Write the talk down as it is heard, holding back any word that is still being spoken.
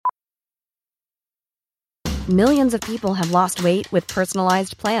Millions of people have lost weight with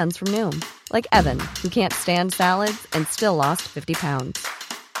personalized plans from Noom. Like Evan, who can't stand salads and still lost 50 pounds.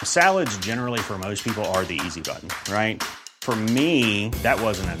 Salads generally for most people are the easy button, right? For me, that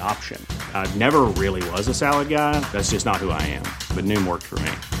wasn't an option. I never really was a salad guy. That's just not who I am. But Noom worked for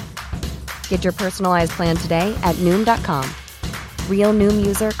me. Get your personalized plan today at Noom.com. Real Noom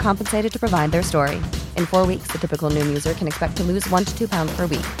user compensated to provide their story. In 4 weeks, the typical Noom user can expect to lose 1 to 2 pounds per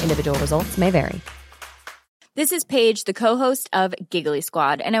week. Individual results may vary. This is Paige, the co-host of Giggly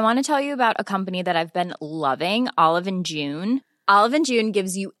Squad, and I want to tell you about a company that I've been loving, Olive & June. Olive & June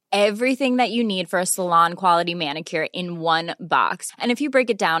gives you everything that you need for a salon-quality manicure in one box. And if you break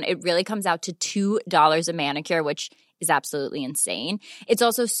it down, it really comes out to $2 a manicure, which is absolutely insane. It's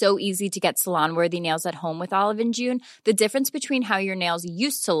also so easy to get salon-worthy nails at home with Olive & June. The difference between how your nails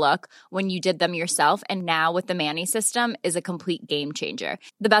used to look when you did them yourself and now with the Mani system is a complete game changer.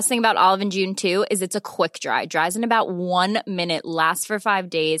 The best thing about Olive & June, too, is it's a quick dry. Dries in about 1 minute, lasts for 5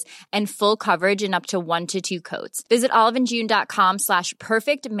 days, and full coverage in up to 1 to 2 coats. Visit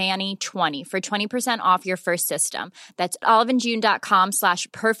oliveandjune.com/perfectmani20 for 20% off your first system. That's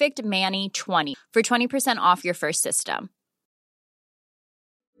oliveandjune.com/perfectmani20 for 20% off your first system.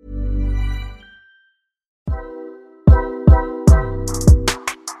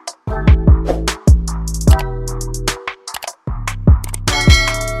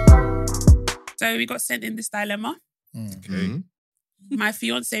 So we got sent in this dilemma. Okay. My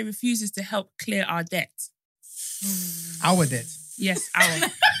fiance refuses to help clear our debt. Our debt. Yes, our.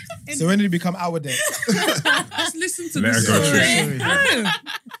 So when did it become our debt? Just listen to Let the her go, story. Trish. No.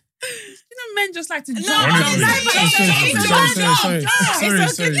 You know, men just like to jump. Honestly.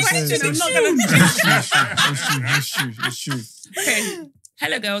 It's true. Okay.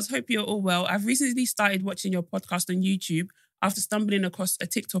 Hello, girls. Hope you're all well. I've recently started watching your podcast on YouTube after stumbling across a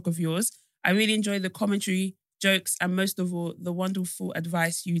TikTok of yours. I really enjoy the commentary, jokes, and most of all, the wonderful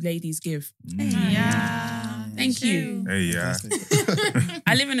advice you ladies give. Thank you. Hey, yeah.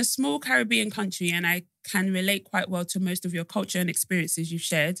 I live in a small Caribbean country and I can relate quite well to most of your culture and experiences you've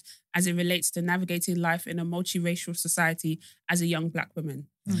shared as it relates to navigating life in a multiracial society as a young Black woman.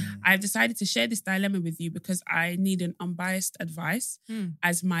 I've decided to share this dilemma with you because I need an unbiased advice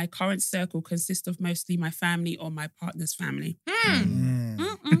as my current circle consists of mostly my family or my partner's family.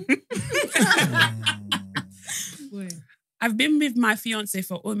 I've been with my fiance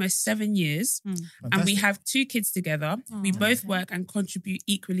for almost 7 years and we have 2 kids together. We both work and contribute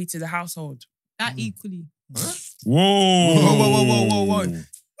equally to the household. That equally. Whoa.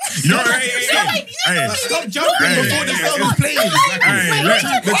 You know, hey. Stop jumping before the song is playing.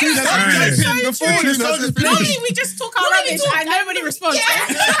 Before the song is playing. Normally we just talk our rubbish and nobody responds.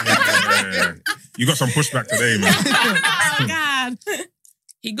 You got some pushback today, man. Oh, God.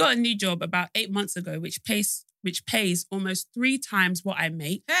 He got a new job about 8 months ago, which pays almost 3 times what I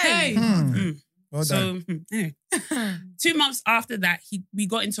make. Hey. Well done. 2 months after that, we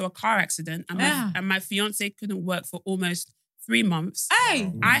got into a car accident and my fiance couldn't work for almost 3 months.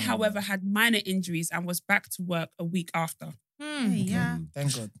 Hey. I, however, had minor injuries and was back to work a week after. Yeah.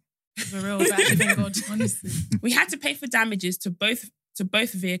 Thank God. For real, thank God, honestly. We had to pay for damages to both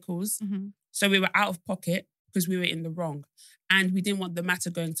vehicles, so we were out of pocket because we were in the wrong, and we didn't want the matter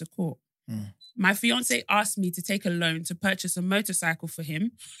going to court. My fiance asked me to take a loan to purchase a motorcycle for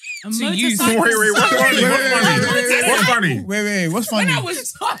him to use. Wait, what's funny? Wait, what's funny? When I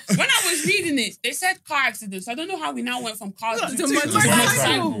was reading it, they said car accidents. I don't know how we now went from cars to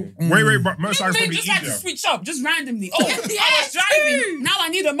motorcycle. Wait, but motorcycle's Men probably just had to easier. switch up just randomly. Oh, I was driving. Now I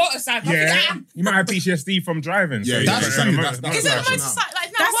need a motorcycle. Yeah, you might have PTSD from driving. Yeah, so that's you true. gotta- That's Is it a motorcycle?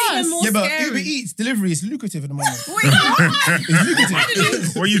 Like, that's even more Yeah, but scary. Uber Eats delivery is lucrative at the moment. Wait, what? It's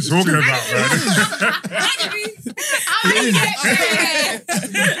lucrative. What are you talking about, man?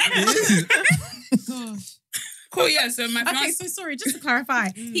 Gosh. Cool, yeah. So my Okay, fiance. so sorry, just to clarify,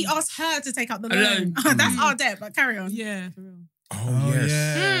 he asked her to take out the loan. That's our debt, but carry on. Yeah, for real. Oh,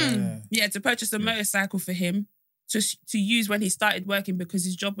 yes. Yeah, to purchase a motorcycle for him to use when he started working because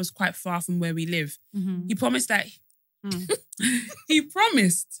his job was quite far from where we live. He promised that. He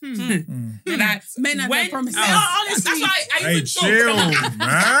promised that Men have when no promises. Honestly, that's why I Hey, even chill, thought. man. I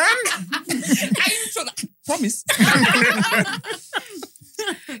even thought that, promise.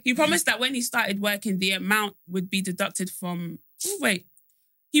 He promised that when he started working, the amount would be deducted from.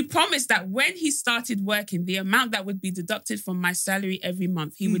 He promised that when he started working, the amount that would be deducted from my salary every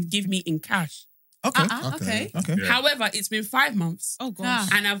month, he would give me in cash. Okay. Okay. Yeah. However, it's been 5 months. Oh, gosh.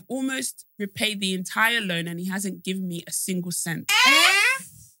 And I've almost repaid the entire loan and he hasn't given me a single cent.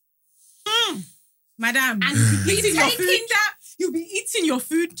 Madam, And he's taking that. He'll be eating your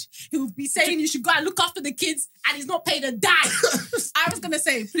food. He'll be saying you should go and look after the kids, and he's not paid a dime. I was gonna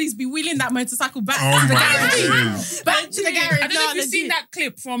say, please be wheeling that motorcycle back to the garage. Back to the garage. I don't know if you've seen that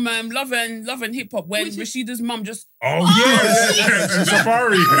clip from Love and Hip Hop when Rashida's mum just. Oh yeah,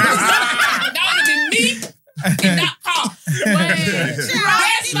 Safari. That would have been me in that car.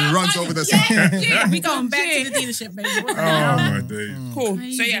 She runs over the side. Yeah, we going back to the dealership, baby. Oh my days. Cool.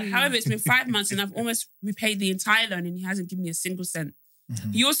 So yeah, however, it's been 5 months and I've almost repaid the entire loan and he hasn't given me a single cent.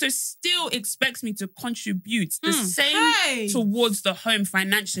 He also still expects me to contribute the same towards the home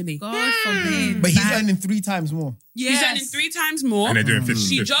financially. God forbid. But he's earning 3 times more. Yes. He's earning 3 times more. And they're doing 50.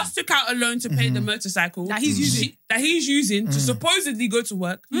 She just took out a loan to pay the motorcycle That he's using. To supposedly go to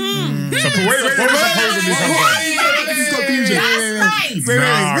work. So wait. Supposedly come back. Wait.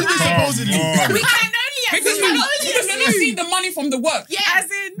 What is supposedly? We can only Because we're not seeing the money from the work. Yeah,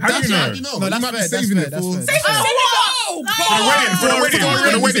 as in. How do you know? No, that's fair. That's fair. For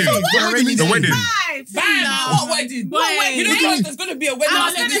the wedding. Bam! What wedding? What wedding? You don't know if there's going to be a wedding I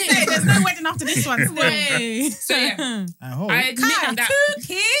was after going to this. say, there's no wedding after this one. So yeah, I admit Kai, that. 2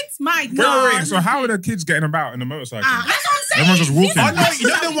 kids? My God. Wait. So how are the kids getting about in the motorcycle? That's what I'm saying. Everyone's just walking. Oh no, you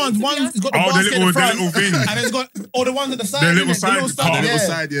know the ones. One's got the basket in the front, little thing. and it's got all the ones at the side. The little innit? side part.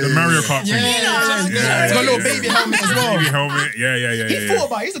 yeah. The Mario Kart thing. Yeah. It's got a little baby helmet as well. Baby helmet. Yeah. He thought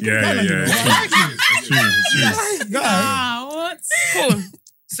about it. He's a good man. Yeah. It's true. What? Cool.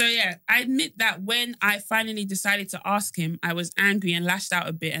 So yeah, I admit that when I finally decided to ask him, I was angry and lashed out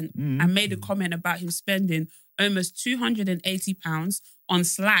a bit and I made a comment about him spending almost £280 on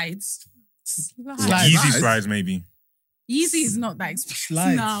slides. Easy slides, maybe. Yeezy is not that expensive.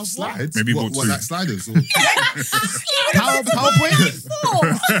 Slides. Nah, Slides? Maybe what, bought 2. like sliders? Or? PowerPoint?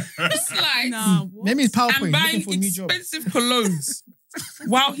 Slides. Nah, what? Maybe it's PowerPoint. And He's buying looking for a new job. expensive colognes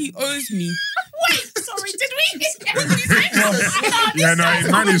while he owes me. Wait, sorry, did we? Yeah, no,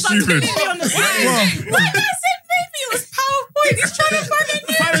 man is stupid. When I said maybe it was PowerPoint, he's trying to find a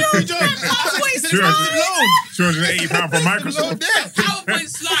new job. £280 for Microsoft. PowerPoint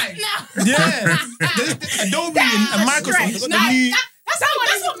slide. Yeah. Adobe and Microsoft.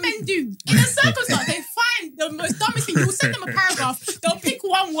 That's what men do. In a circumstance, they find the most dumbest thing. You'll send them a paragraph, they'll pick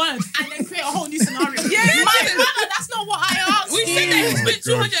one word and then create a whole new scenario. That's not what I asked. We said that he spent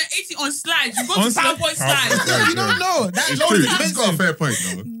 280 on slides. You go to PowerPoint slides. You don't know. That's It's low true. expensive. He's got a fair point,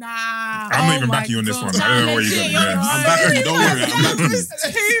 though. Nah. I'm not even backing you on this one. I don't know what you're doing. I'm back on you. Don't worry. I'm back on you.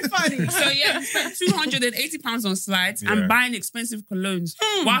 Too funny. So yeah, he spent £280 on slides Yeah. and buying expensive colognes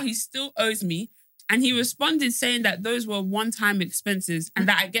while he still owes me. And he responded saying that those were one-time expenses and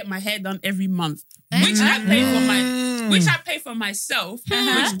that I get my hair done every month, which I pay for myself,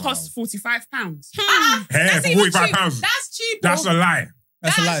 which costs £45. Hair for £45. That's cheap. That's a lie.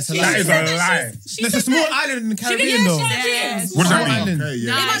 That's a lie. It's a lie. That is a lie. There's a small island in the Caribbean, though. Yes. What does that Small mean? island. Okay,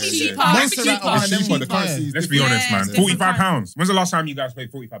 yeah. It might be cheaper. Montserrat or them Cheaper, the ones. currency is Let's be different. honest, man. it's different £45. When's the last time you guys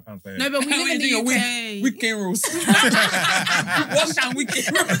paid £45 for hair? No, but we live in the UK. Weekend rules. Wash and weekend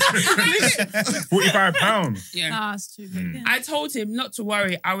rules. £45. Yeah. That's too big. I told him not to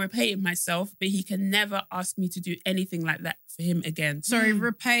worry, I'll repay it myself, but he can never ask me to do anything like that for him again. Sorry,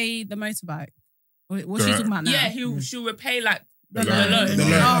 repay the motorbike. What's she talking about now? Yeah, she'll repay like the loan. loan. The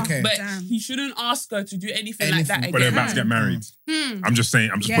loan, okay. But Damn. he shouldn't ask her to do anything like that again. But they're about to get married. I'm just saying.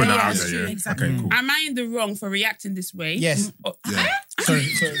 I'm just putting that out that's there. true, Yeah. exactly. Okay, cool. Am I in the wrong for reacting this way? Yes. Oh, Sorry.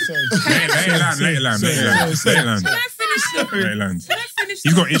 Let it land. Can I finish the... Let it land. Can I finish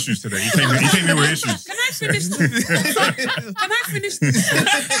He's the... got issues today. He came in with issues. Can I finish the... Can I finish the...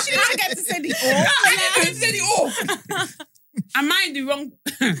 She didn't get to say the all. I didn't say the all. Am I in the wrong...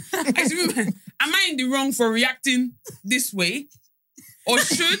 Am I in the wrong for reacting this way? Or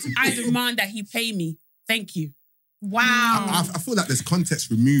should I demand that he pay me? Thank you. Wow. I feel like there's context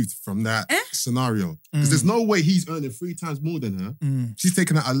removed from that scenario. Because there's no way he's earning 3 times more than her. She's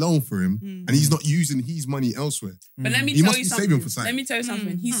taking out a loan for him and he's not using his money elsewhere. But let me He tell must you be something. saving for something. Let me tell you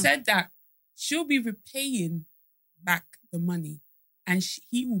something. He said that she'll be repaying back the money and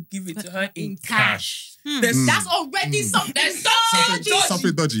he will give it to her in cash. That's already something. There's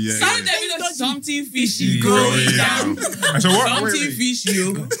Something dodgy, yeah. Something fishy Going going down. down. So what? Something fishy,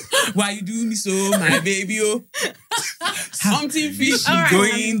 oh. Why you do me so, my baby, oh? Something fishy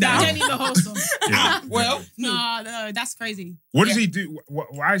going I down. don't need the whole song. Yeah. Well, No, that's crazy. What does he do?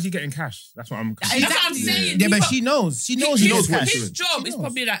 Why is he getting cash? That's what I'm. that's what I'm saying. Yeah, but He- she knows. She knows. She He knows what His she's doing. job She is knows.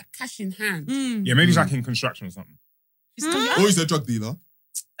 probably like cash in hand. Yeah, maybe he's like in construction or something. Or he's a drug dealer.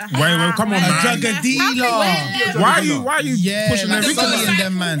 Wait, come on, A man. drug dealer. Why are you pushing like them? Sully and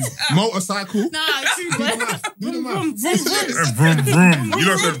them, man. Motorcycle. Nah, true. Do the math. Vroom, vroom. You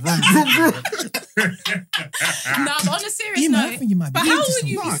don't said vroom, vroom. Nah, but on a serious Ema, I note. think you might But be how into would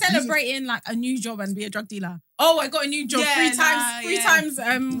you be something. celebrating like a new job and be a drug dealer? Oh, I got a new job Yeah, three times.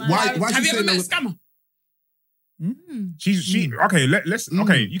 Why Have she you ever saying met a that? scammer? She okay. Let's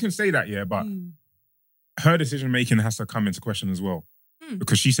okay. You can say that, yeah, but her decision making has to come into question as well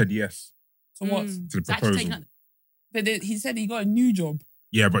because she said yes So what? to the proposal. But he said he got a new job.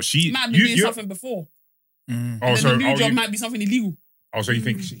 Yeah, but she Might be doing something before. Oh, And then so the new job you, might be something illegal. you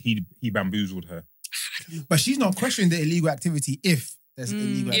think he bamboozled her? But she's not questioning the illegal activity if there's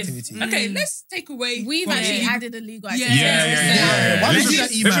illegal If- activity. Okay, let's take away. We've from actually illegal- added illegal Yeah. activity. Yeah. Why Let's would you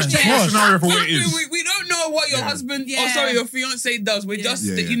just- do that, let's just Iman? take the Gosh. scenario for what it is. We don't know what your husband your fiance does. We're just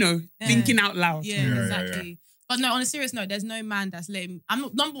thinking out loud. Yeah, exactly. But no, on a serious note, there's no man that's letting. I'm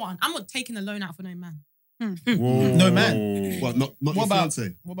not number one. I'm not taking a loan out for no man. Whoa. No, man. What? Not What your about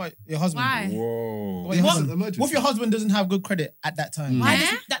fiance. what about your husband? Why? Whoa. What, your husband? Emergency. What if your husband doesn't have good credit at that time?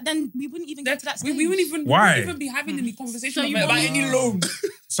 Why? Then we wouldn't even get to that stage. We wouldn't even be having any conversation So you about want- any loan.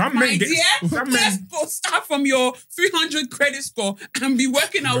 Some My men get. dear, Some let's men. go start from your 300 credit score and be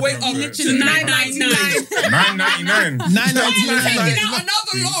working our way up Literally to 999. $9.99. Taking out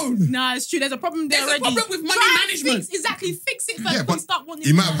another loan. Nah, it's true. There's a problem there There's a already. problem with money Try and management. fix it first. Yeah, Don't but start wanting.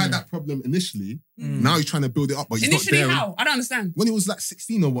 He might have had that problem initially. Now he's trying to build it up, but he's Initially, not there. how? I don't understand. When he was like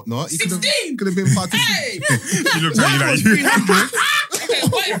 16 or whatnot, he 16? could have been participating. Hey! She looked at you like you.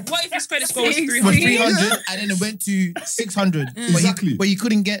 Okay, what if his credit score was Was 300? 300 and then it went to 600. Exactly. But he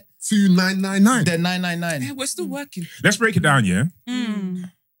couldn't get 2999. the 999. Yeah, we're still working. Let's break it down, yeah?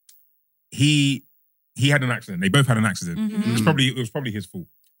 He had an accident. They both had an accident. It was probably his fault.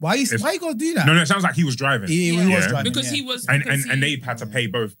 Why you gotta do that? No, it sounds like he was driving. He was Yeah. driving. Because yeah. he was... And because and he- they had to pay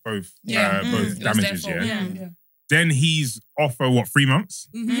both It was damages, their fault. yeah? Then he's off for 3 months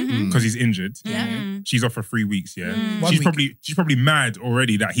because he's injured. She's off for 3 weeks. Yeah, 1 she's week. probably mad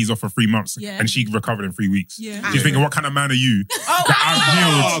already that he's off for 3 months and she recovered in 3 weeks. She's thinking, what kind of man are you? That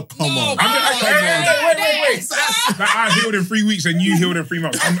I've healed. Come on. Wait. That I healed in 3 weeks and you healed in 3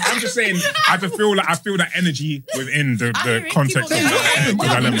 months. I'm just saying. I feel that energy within the context of the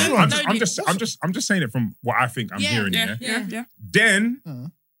development. I'm just saying it from what I think I'm hearing. Yeah. Then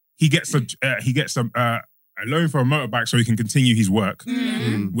he gets a loan for a motorbike so he can continue his work,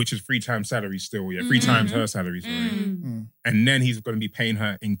 which is 3 times salary still, 3 times her salary, sorry. And then he's going to be paying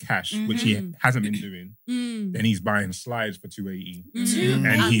her in cash, which he hasn't been doing. Then he's buying slides for $280.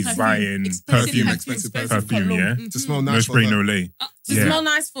 And he's buying perfume, Expensive perfume, yeah? To smell No nice. spray, for no her. lay. To smell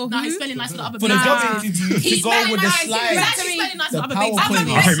nice for Nah, who? he's spelling nice for the other For the bitches. job interview, to go with the slides. He's spelling nice for The other bitches.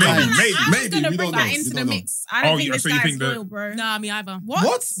 PowerPoint Okay, slides. maybe. I was Maybe, gonna we bring don't that know. into We the don't know. mix. I don't think this so you guy's think that- loyal, bro. Nah, me either.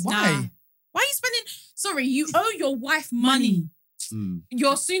 What? Why? Nah. Why are you spending? Sorry, you owe your wife money.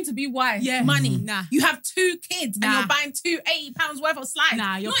 Your soon-to-be wife money. Nah. You have 2 kids and Nah. you're buying £2 £80 worth of slides.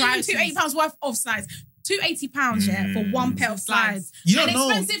 Nah, your not even priorities. £2 £80 worth of slides. £280 for 1 pair of slides. You don't and know.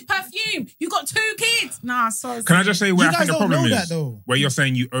 expensive perfume. You got 2 kids. Nah, sorry. Can I just say where You I think guys the don't problem know is? that, though. Where you're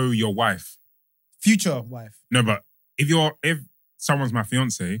saying you owe your wife. Future wife. No, but if someone's my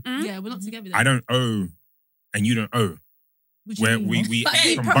fiance, Yeah, we're not together. I don't owe and you don't owe. What you Where mean? we But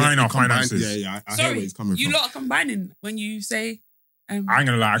he combine our Combined- finances. Yeah, I hear where he's coming You from. lot are combining when you say... I ain't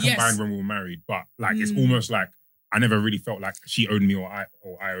gonna lie, I Yes. combined when we were married, but like it's almost like I never really felt like she owed me or I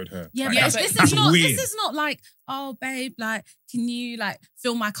owed her. Yeah, Like, but that's this weird. is not like, oh babe, like, can you like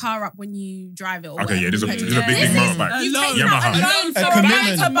fill my car up when you drive it? Or Okay, yeah, there's a whatever. big You motorbike. taking Yamaha. out a loan for A a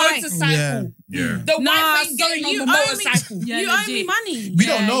commitment. motorbike. Yeah. The Nah, wife ain't so getting on you the owe me. motorcycle. Yeah, You owe me legit. money. We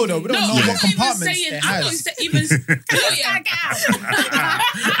don't know though. We don't know I'm what not even compartments saying. it I'm not has. even. Tag out.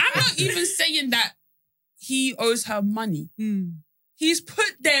 I'm not even saying that he owes her money. He's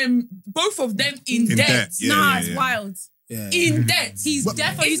put them, both of them, in In debt. debt, yeah. Nah, it's wild. Yeah. In debt. He's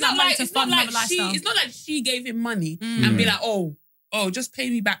definitely It's using that not money like to it's not fund like another lifestyle. it's not like she gave him money and be like, oh, just pay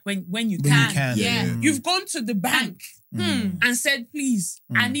me back when you When can. you can. Yeah. You've gone to the bank and said, please,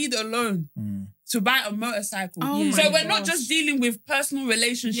 I need a loan to buy a motorcycle. Oh so my we're not gosh. just dealing with personal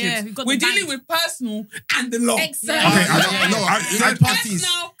relationships. Yeah, we've got we're the dealing bank. with personal and the law. Exactly. Third parties.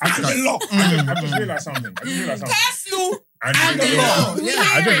 Personal I and the law. just realized something. Personal And the law.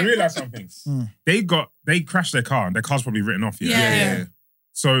 I just realized something. They crashed their car and their car's probably written off. Yeah.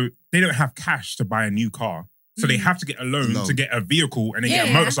 So they don't have cash to buy a new car. So they have to get a loan to get a vehicle and then get a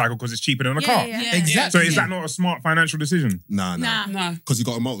Yeah. motorcycle because it's cheaper than a car. Yeah. Exactly. So is that not a smart financial decision? Nah. No. Because you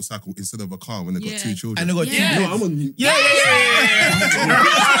got a motorcycle instead of a car when they got 2 children. And they got two Yeah. No, kids. I'm on you. Yeah. That's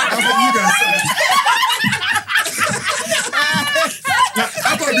what you guys said.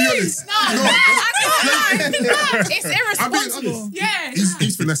 I thought honest. No, I can't. It's I'm being irresponsible. honest. Yeah.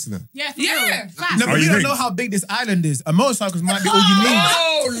 He's finessing her. Yeah, for Yeah. real. Facts. No, but Oh, you you don't think? know how big this island is. A motorcycle might be all you need.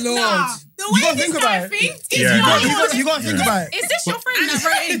 Oh Lord. Nah, the You way gotta this think guy about it. thinks is Yeah, not no. You gotta think about it. Is this your friend that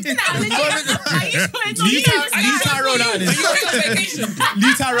wrote in? Nah, legit. Leave Tyrone out of this. Are you going on vacation?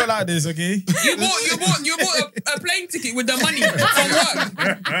 Leave Tyrone out of this, okay? You bought a plane ticket with the money from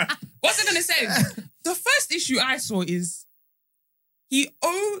work. What's I gonna say? The first issue I saw is he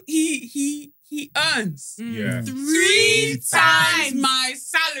earns Yeah. 3 times my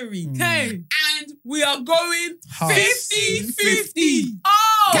salary. Okay. And we are going Half. 50-50.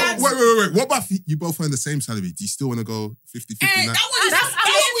 Oh, Wait. What about if you both earn the same salary? Do you still want to go 50-50 That now? one is that's what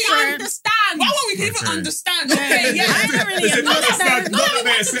we different. understand. Why won't we even Okay. understand? Okay, yeah. I don't really understand. Nobody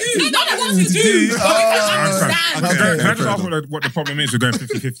wants to do. Nobody wants to do. But we can understand. Okay. Can I just fair ask what the problem is with going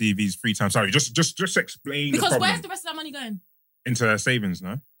 50-50 if he's 3 times salary? Just explain Because the where's problem the rest of that money going? into savings,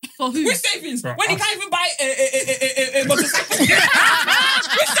 no? For who? With savings. For When he us. can't even buy a motorcycle.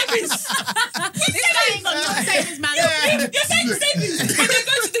 With savings. This guy ain't got no savings, man. You're saying savings. But they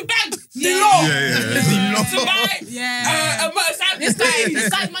go to the bank. The Yeah. law. Yeah. To buy Yeah. a motorcycle. This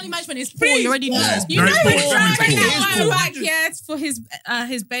guy's money management is poor. You already know. Please. You No, know it's he's poor. trying It's to poor. get It's one poor. back.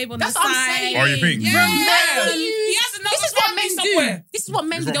 His babe on That's the what I'm side. saying. Oh, you think? Yeah. Remember, he has another This is what family men somewhere. do. This is what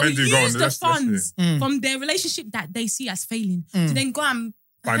men This do. is They what will men do. Go on, use the let's funds Mm. from their relationship that they see as failing to then go and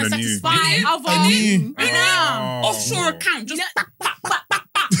Find a new. satisfy Yeah. other. A new. Yeah. Offshore account. Just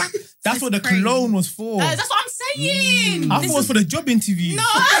That's what the crazy. cologne was for. That's what I'm saying. I thought it was for the job interview. No,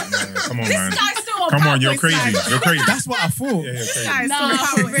 Yeah, come on, man. this guy's still on Come on, you're PowerPoint crazy. side. You're crazy. That's what I thought. Yeah, you're crazy. Guys, No, so for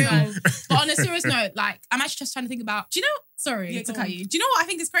powerful. real. But on a serious note, like, I'm actually just trying to think about. Do you know? Sorry Yeah, to go cut on. you. Do you know what I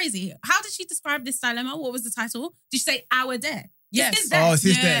think is crazy? How did she describe this dilemma? What was the title? Did she say "Our Dare"? Yes. It's his dare. Oh, it's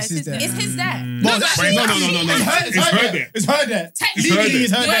his Yeah, dare. it's It's his his dare. dare. It's his dare. Well, Wait, No. It's her dare. It's her dare. Legally,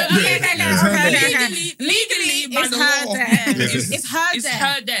 it's her dare. Okay. It's her dare. Legally, by it's the her law, dare. Yeah. It's her it's dare.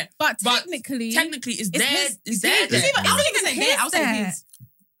 her dare. But But technically, Technically, it's it's their, his- it's their it's dare. even- I was even saying his I'll say dare. his.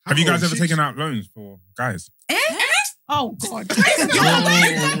 Have you guys ever shit. taken out loans for guys? Oh God. You've come to the wrong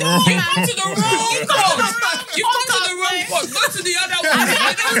pod. You've come to the wrong pod. Go to the other one.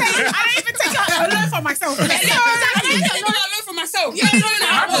 I don't even take out a loan for myself. I didn't take out a loan for myself. You know what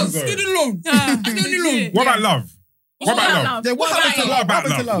happens, though. Student loan. Student loan. What about love? What about love? Yeah, what happened to about love? it? What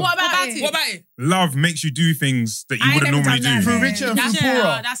happened to love? What about it? What about it? Love makes you do things that you I wouldn't never normally done that. do. Through richer and through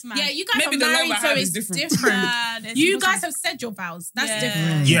poorer. That's mad. Yeah, you guys Maybe are the love married, I so have it's is different. different. You guys have said your vows. That's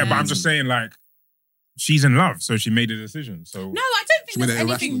different. Yeah, but I'm just saying, like, she's in love, so she made a decision. So No, I don't think made there's it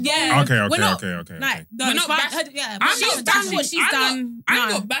anything irrational. wrong. okay. We're not, Okay. Like, We're not bashing- yeah, I'm she's not done bashing what she's I'm done. I'm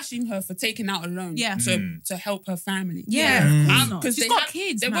No. not bashing her for taking out a loan Yeah. to help her family. Yeah, Mm. of course not. Because She's they got have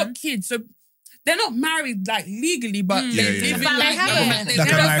kids, They've man. got kids, so they're not married like legally, but Yeah, they yeah. live But in they like have a it. family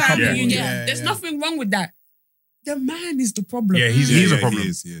Like a married couple. union. Yeah, There's yeah. nothing wrong with that. The man is the problem. yeah, he's a problem. He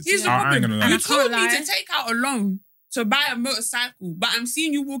is. He's the I ain't problem. gonna lie. You And I told can't me lie. to take out a loan to buy a motorcycle, but I'm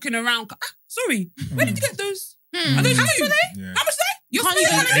seeing you walking around. Sorry, where did you get those? Are those you? Yeah. How much they? You're Can't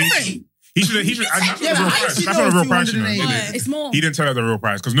spending even- money different. He should. That's not the Yeah, real but I price. actually That's know not the real a few price, you know. hundred and He eighty. didn't. It's more. He didn't tell her the real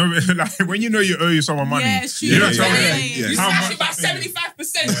price because no, like when you know you owe someone money, Yeah, it's true. you don't Yeah, tell yeah, her yeah, that. yeah. You How smashed much? it by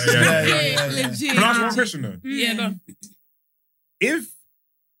 75%. Yeah. Legit. Can I ask one question though? Yeah, go on. If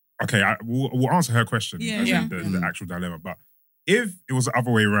we'll answer her question, Yeah. as in Yeah. the actual dilemma. But if it was the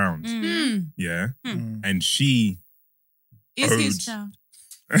other way around, yeah, and she It's his owed- child.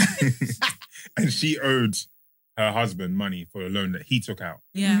 and she owed her husband money for a loan that he took out,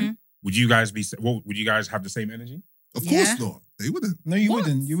 Yeah. would you guys would you guys have the same energy? Of Yeah. course not. They wouldn't. No, you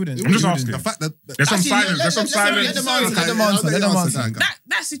wouldn't. You wouldn't. I'm just You wouldn't. asking. The fact that There's some Actually, silence. There's some let silence. them answer. Let them answer. Let them answer.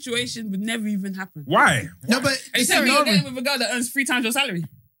 That situation would never even happen. Why? No, but Are you telling me you're getting with a girl that earns 3 times your salary?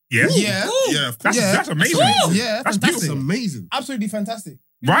 Yeah, yeah, yeah, of course. That's amazing. yeah, That's fantastic. That's amazing. Absolutely fantastic.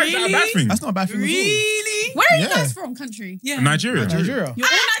 Why is that a bad thing? That's not a bad thing at Really? Where are you Yeah. guys from? Country? Yeah. Nigeria. all. Nigeria. You're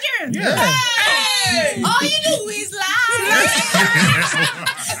all Nigerian. Yeah. Hey! All you do is lie.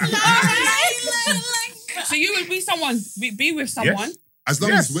 So you would be with someone. As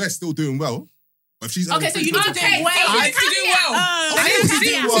long Yes. as we're still doing well. But if she's Okay, so you need to do Okay, well. so you need to do well. I need to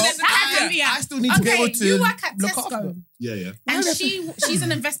do well. I still need to be Okay, able to you work at look Tesco, after. Yeah. and she's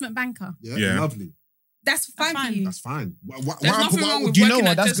an investment banker. Yeah. Lovely. That's fine for you. That's fine. There's nothing wrong with do you know working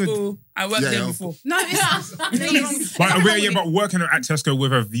what? at That's good. Tesco. I worked Yeah, there yeah. before. No, it's But working at Tesco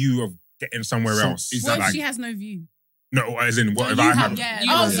with a view of getting somewhere So- else. is What that if like, she has no view? no, as in what if You I have- have? yeah. Oh,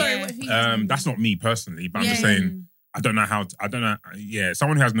 Yeah. sorry. What if he has no view? That's not me personally, but I'm just Yeah. saying. I don't know how. I don't know. Yeah,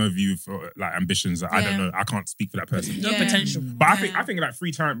 someone who has no view for like ambitions. I don't Yeah. know. I can't speak for that person. No Yeah. potential. But I think like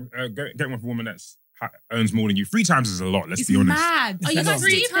free time getting with a woman that's earns more than you. 3 times is a lot. Let's be honest. Mad. Are you It's guys a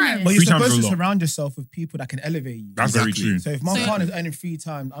lot. 3 times? But you're 3 times supposed is to a lot. surround yourself with people that can elevate you. That's very true. So if my partner's earning 3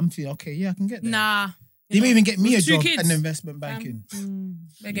 times, I'm feeling, okay, yeah, I can get there. Nah. They may even get me a With 2 job kids. in investment banking.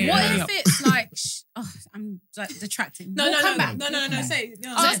 What Yeah. if it's like, I'm like detracting. No, We'll come back. no. Say.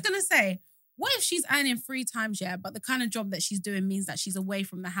 No, I was gonna say, what if she's earning 3 times, yeah, but the kind of job that she's doing means that she's away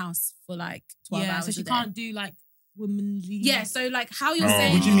from the house for like 12 hours. so she a day. can't do like womanly. Yeah, so like how you're Oh.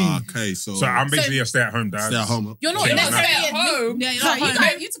 saying. What do you mean? Okay, so So I'm basically a stay-at-home dad. stay at home. You're not Okay, necessarily at home. Yeah, you're not you,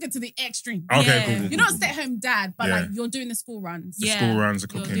 home. you took it to the extreme. Okay, Yeah. cool. You're not a stay-at-home dad, but Yeah. like you're doing the school runs. The Yeah. school runs, the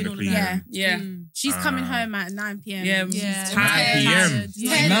You're cooking, doing the all of cleaning. Yeah. Yeah. She's coming home at 9 p.m. Yeah. Yeah. 10 p.m.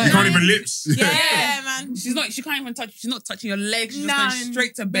 Yeah. Nine. You can't even lips. Yeah, man. She can't even touch. She's not touching your legs. She's just going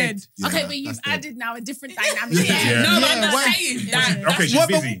straight to bed. Yeah, Okay, but you've that's dead. added now a different dynamic. Yeah. No, but I'm Yeah, not why- saying that. Okay, she's What,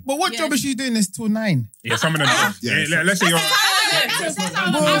 busy. but what Yeah. job is she doing this till 9? Yeah, some of them. Yeah, Let's say you're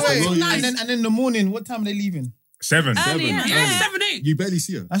And then in the morning, what time are they leaving? 7. Early, Yeah, yeah. 7, 8. You barely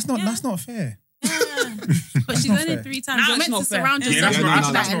see her. That's not fair. But she's not only fair. 3 times. Nah, You're it's meant to not fair. surround Yeah, yourself that's Yeah, not, no, that's,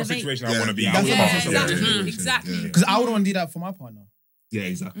 no, that's no. not a situation I Yeah. want to be. Yeah, I wouldn't that's want not to a be. situation. Exactly. Because I wouldn't want to do that for my partner. Yeah,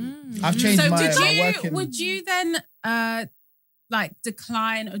 exactly. I've changed So my did working. would you then like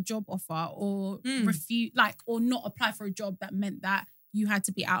decline a job offer or refuse or not apply for a job that meant that you had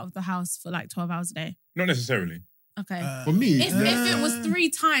to be out of the house for like 12 hours a day? Not necessarily. Okay. For me, If it was 3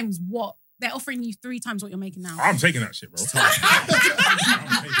 times what they're offering you 3 times what you're making now. I'm taking that shit, bro. I'm taking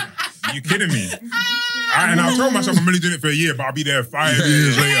that. Are you kidding me? And I told myself I'm only doing it for a year, but I'll be there 5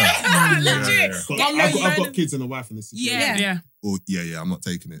 years later. Legit. but I've got kids and a wife in this situation. Yeah. Oh, yeah, I'm not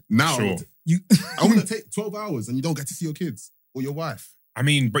taking it. Now, Sure. I want to take 12 hours and you don't get to see your kids or your wife. I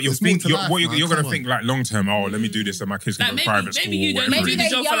mean, but There's more to life, man. you're going Come to on. think like long term. Oh, let me do this so my kids can Like go to private school. maybe you don't whatever maybe it do is.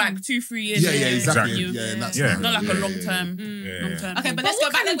 the job for young. like 2-3 years. Yeah, exactly. Exactly. Yeah, that's Yeah. fine. Not like a long yeah. term. Yeah. Long term. Okay, but But let's what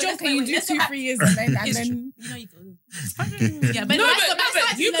go back. kind of job can you do Let's go 2-3 back. years and then You know you could. Yeah, but No, let's but- go back. no,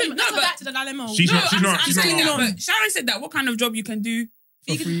 but you could- Let's no, go back but- to the dilemma. She's No, not. I'm saying wrong. that. But Sharon said that. What kind of job you can do?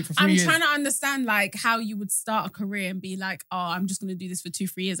 For free I'm years. trying to understand like how you would start a career and be like, oh, I'm just going to do this for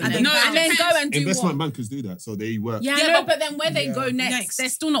 2-3 years and And then, then- and then it go depends. and do Investment what? bankers do that, so they work. Yeah, Yeah, no, but- but then where they go next, Next. they're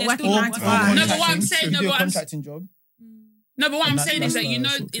still not They're working still 9 not to working. 5. No, but what I'm contracting. saying- If no, you do but a I'm- contracting job. No, but what I'm And saying is that's that you a know,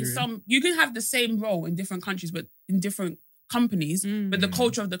 short in period. some you can have the same role in different countries, but in different companies. But the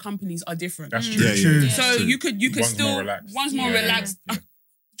culture of the companies are different. That's true. Yeah, True. So you could One's still more relaxed. one's more Yeah. relaxed. Yeah.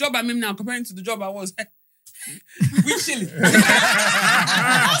 Job I'm in now comparing to the job I was. We chilling.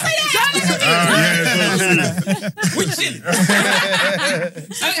 We chilling.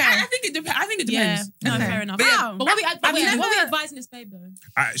 I think it depends. I think it Yeah, depends. no, Okay. fair enough. But yeah, But what we I've what we advising this babe though?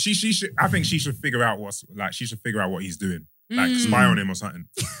 She should. I think she should figure out she should figure out what he's doing. Like spy on him or something.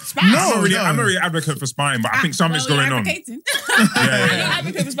 I'm not really advocate for spying, but I think something's Well, going you're on. advocating. Yeah. I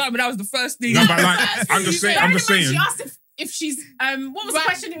became a spy, but that was the first thing. No, but like, I'm just saying. I'm just Bearing in saying. mind She asked if she's what was the Right.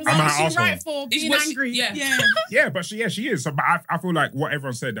 question? It was I'm like, an is she asshole. right for being was she- angry? yeah. Yeah, but she is. So, but I feel like what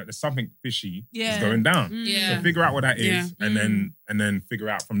everyone said that there's something fishy Yeah. is going down. Yeah. So figure out what that is, Yeah. and then figure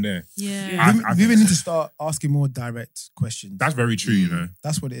out from there. Yeah. I We think need to start asking more direct questions. That's very true. You know.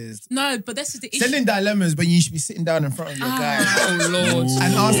 That's what it is. No, but this is the issue. Sending dilemmas, but you should be sitting down in front of your guy Oh Lord.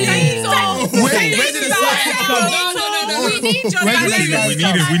 and asking, where did the sex come? No. We need your Where did the dilemmas. sex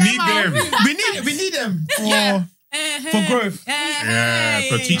come? We need them. We need them for growth. Yeah,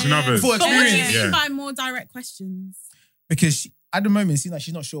 for teaching others. For But what do you experience. mean Yeah. by more direct questions? Because at the moment, it seems like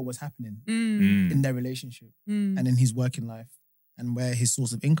she's not sure what's happening Mm. in their relationship and in his working life and where his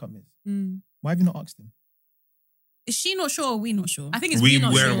source of income is. Why have you not asked him? Is she not sure or we not sure? I think it's We- we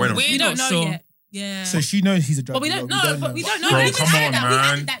not we're- sure. we're not We sure. don't know Sure. yet. Yeah. So she knows he's a drug but we dealer. don't know. But we don't know. Bro, We come added on, that. We man.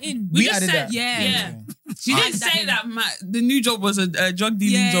 added that in. We just added said, that. Yeah. She didn't that say in. that the new job was a drug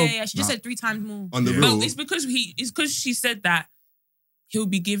dealing Yeah, job. yeah. She just said 3 times more. On the Yeah. real, But it's because she said that he'll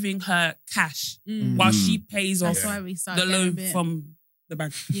be giving her cash Mm. while she pays That's off why we started the getting a loan bit. from the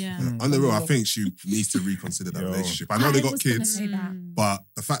bank. Yeah. on the real, I think she needs to reconsider that Yo. relationship. I know they got was gonna kids, say that. but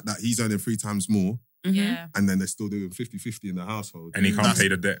the fact that he's earning 3 times more Yeah. and then they're still doing 50-50 in the household. And he can't pay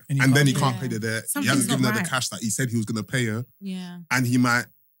the debt. And then he can't Yeah. pay the debt. He Something's hasn't given not her the right. cash that he said he was going to pay her. Yeah. And he might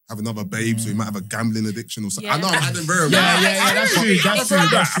have another babe, so he might have a gambling addiction or something. I Yeah. know I'm adding variables. Yeah, that's true.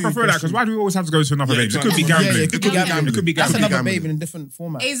 I prefer that because why do we always have to go to another Yeah, babe? It could be yeah, gambling. yeah, It could be gambling. It could be That's gambling. another gambling. babe in a different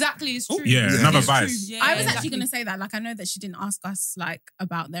format. Exactly. It's true. Yeah, Yeah. another It's vice. Yeah, I was actually exactly. going to say that. Like, I know that she didn't ask us like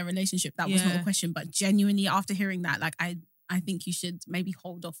about their relationship. That was not Yeah. the question. But genuinely, after hearing that, like, I think you should maybe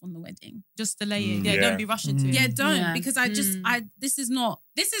hold off on the wedding. Just delay it. Yeah, Yeah. don't be rushing to it. Yeah, don't Yeah. because this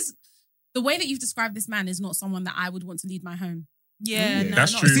is the way that you've described this man is not someone that I would want to lead my home. Yeah, no,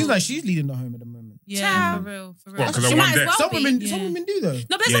 that's not true. It seems like she's leading the home at the moment. Yeah, for real. What, 'cause She of might one as day? well Some be. women, Yeah. some women do though.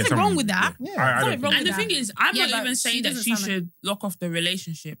 No, there's Yeah, nothing some wrong women with do. that. Yeah. I Nothing don't wrong think- And the with thing that. is, I'm Yeah, not but even she saying that doesn't she sound like- should lock off the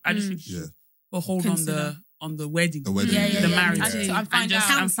relationship. I just think she Yeah. should put hold Consider. on the wedding. The wedding. Yeah, yeah, the yeah. marriage. And And find just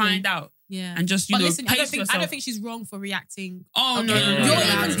out. and find out. Yeah. And just, you But know, listen, I pace don't yourself. think she's wrong for reacting. Oh, no, Okay. no, no. You're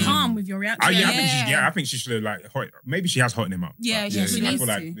no, even no. calm with your reaction. I think she should have like maybe she has hotting him up. Yeah, But yeah, she I needs feel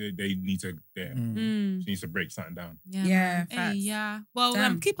like to. they need to. Yeah, Mm. she needs to break something down. Yeah, Yeah, man. Hey, facts. yeah. Well,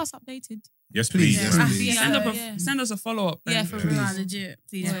 Damn. keep us updated. Yes, Please. please. Yes, man. please. Yeah. Send us a follow-up. Yeah, then. for Please. real. Nah, legit.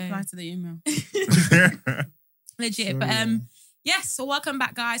 Please Yeah. reply to the email. Legit. So, But yeah. yes, so welcome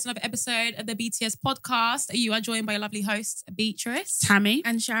back, guys. Another episode of the BTS podcast. You are joined by your lovely host, Beatrice. Tammy.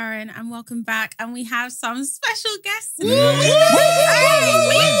 And Sharon, and welcome back. And we have some special guests. Woo! Hey,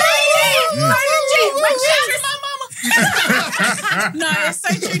 No, it's so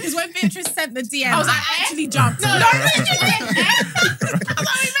true because when Beatrice sent the DM, I was like, I actually jumped. No, we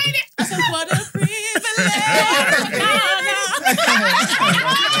made it. I said, what a privilege.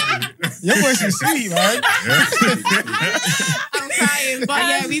 Your voice is sweet, man. I'm crying. But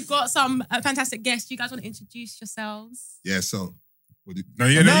yeah, we've got some fantastic guests. You guys want to introduce yourselves? Yeah, so. What do No,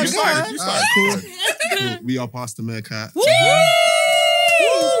 you you started. Alright, cool. Cool. We are Pastor Meerkat. Woo!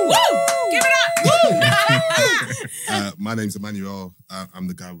 Woo! Give it up! My name's Emmanuel. I'm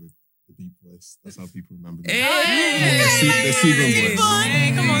the guy with the deep voice. That's how people remember me. Hey. The Stephen voice.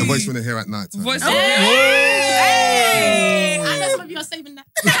 Hey, come on. The voice when they hear at night time. Voice- Hey! I know some of you are saving that.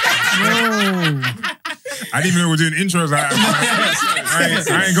 I didn't even know we were doing intros. I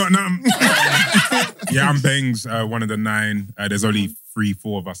ain't got nothing. Yeah, I'm Bangs, one of the 9. There's only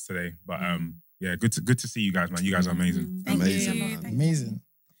 3-4 of us today, but yeah, good to see you guys, man. You guys are amazing. Amazing, you. man. Amazing.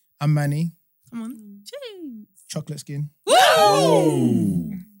 I'm Manny. Come on. Chocolate skin.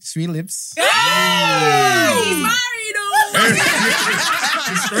 Ooh. Sweet lips. He's married.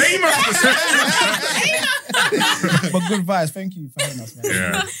 But good vibes. Thank you for having us, man.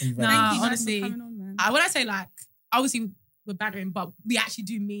 Yeah. Thank you very Nah, much. Thank you honestly, guys for coming on, man. when I say like, obviously we're bantering, but we actually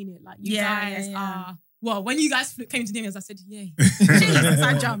do mean it. Like you guys are. Well, when you guys came to DMs, I said, yay.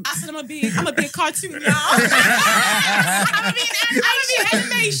 I jumped. I said, I'm a big cartoon now. I'm a big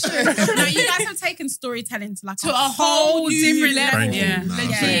animation. No, you guys have taken storytelling to like To a whole new different level. level. Thank you. Nah,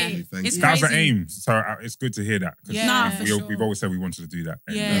 Legit. thank you, thank It's you. That's the crazy. aim. So it's good to hear that. 'Cause, Yeah. Nah, for sure. we've always said we wanted to do that.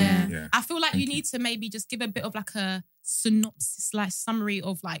 And, Yeah. yeah. I feel like Thank you need to maybe just give a bit of like a synopsis, like summary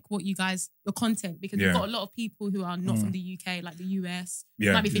of like what you guys, your content, because we've Yeah. got a lot of people who are not from the UK, like the US.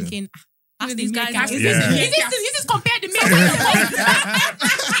 Yeah. Might be Yeah. thinking, that's These these guys guys. have Is to- Yeah. this compared to me?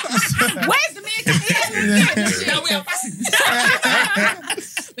 Where's the Meerkat? Now we are passing.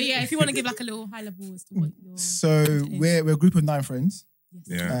 But yeah, if you want to give like a little high level as to what your So we're a group of 9 friends.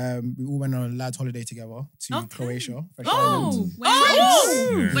 Yeah. We all went on a lads holiday together to Okay. Croatia. Fresh Oh, Island.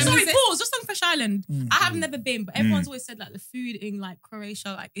 Yeah. Sorry, was it? pause. Just on Fresh Island. Mm. I have never been, but everyone's always said like the food in like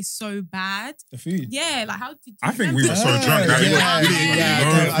Croatia like is so bad. The food. Yeah, like how did you? I think we were so remember? drunk that we Yeah, were. yeah, No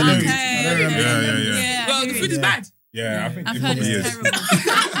I don't- I don't food. remember. Yeah. Well, the food is bad. Yeah, I think I've it heard probably it's is. terrible.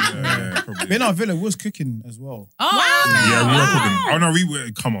 Yeah, probably But in our villa, we was cooking as well. Oh, Yeah, we were wow. cooking. Oh no, we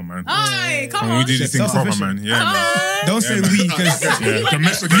were. Come on, man. Aye, come When on. we do this thing proper, Self-sufficient. man. Yeah, man. Don't say man. we, because Yeah,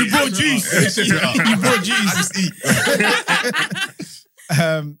 domestic. You brought juice. you brought I just eat.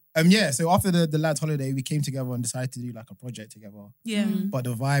 yeah, so after the lads holiday, we came together and decided to do like a project together. Yeah. But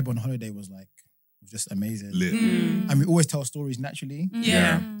the vibe on holiday was like just amazing. Lit. And we always tell stories naturally.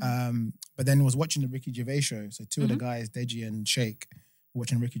 Yeah. But then was watching the Ricky Gervais show. So 2 of the guys, Deji and Shake, were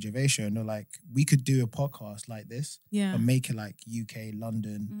watching Ricky Gervais show, and they're like, we could do a podcast like this, Yeah. but make it like UK,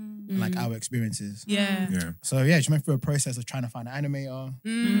 London, and like our experiences. Yeah. Yeah. So yeah, just went through a process of trying to find an animator,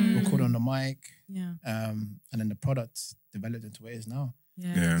 record on the mic, Yeah. and then the product developed into what it is now.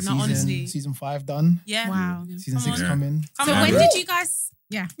 Yeah. No, honestly. Season 5 done. Yeah. Wow. Season Come 6 on. coming. So when did you guys?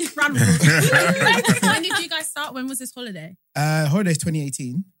 Yeah. Round of applause. When did you guys start? When was this holiday? Holidays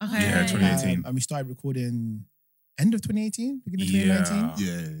 2018. Okay. Yeah, 2018. And we started recording end of 2018, beginning of Yeah.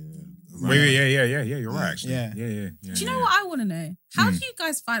 2019. Yeah. Wait, yeah. You're right, actually. Yeah. Yeah. Do you know what I want to know? How do you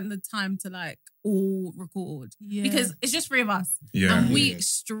guys find the time to like all record? Yeah. Because it's just 3 of us, Yeah. and we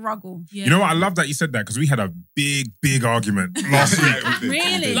struggle. Yeah. You know what? I love that you said that because we had a big argument last week.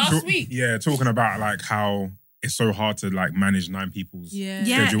 Really? Last week. Yeah, talking about like how it's so hard to like manage 9 people's Yeah.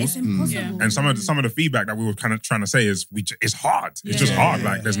 Yeah, schedules. it's impossible. Yeah. And some of the feedback that we were kind of trying to say is it's hard. It's just Yeah. hard.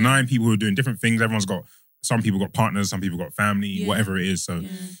 Like there's 9 people who are doing different things. Everyone's got some people got partners, some people got family, Yeah. whatever it is. So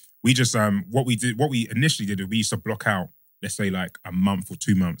we just what we initially did is we used to block out, let's say like a month or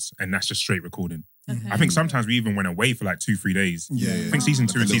 2 months, and that's just straight recording. Okay. I think sometimes we even went away for like 2-3 days. Yeah. I think season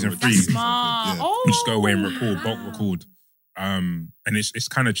 2 and season 3. That's smart. Yeah. Oh. We just go away and record, bulk record. And it's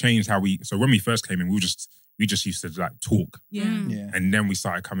kind of changed how we. So when we first came in, we just used to like talk. Yeah. And then we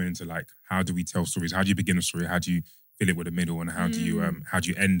started coming into like, how do we tell stories? How do you begin a story? How do you fill it with a middle? And how do you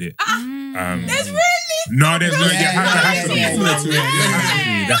end it? There's really no, there's no. There has to be.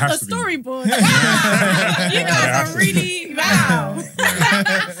 There has to be. Storyboard. You guys are really wow.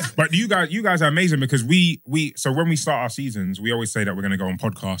 But you guys are amazing because we so when we start our seasons, we always say that we're going to go on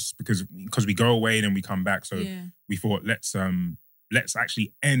podcasts because we go away and then we come back. So we thought let's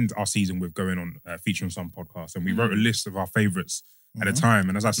actually end our season with going on featuring some podcasts, and we wrote a list of our favorites at a time.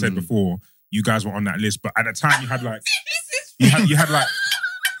 And as I said before, you guys were on that list, but at the time you had like you had like.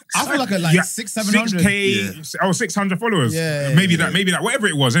 I feel like 600-700. 6K, 600 followers. Yeah, maybe that, whatever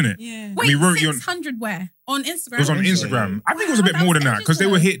it was, innit? Yeah. Wait, we wrote 600 where? On Instagram? It was on Instagram. I think it was a bit more than that because they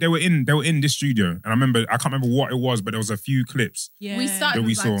were in this studio, and I can't remember what it was, but there was a few clips. Yeah. We started that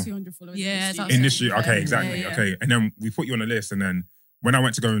we with like saw. 200 followers. Yeah, In this studio. Okay, exactly. Okay, and then we put you on the list, and then when I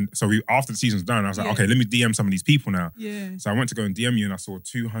went to go and after the season's done, I was like, okay, let me DM some of these people now. Yeah. So I went to go and DM you, and I saw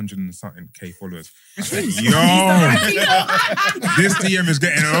 200 and something K followers. I said, yo, this DM is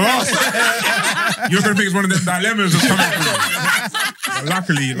getting lost. You're gonna think it's one of the dilemmas that's coming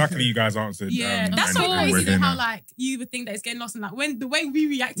through. Luckily, you guys answered. Yeah, that's so crazy though, how like you would think that it's getting lost, and like when the way we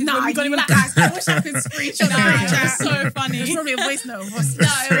reacted, when we got it, like, guys, I wish I could screenshot that. That's so funny. It's probably a voice note of us. No,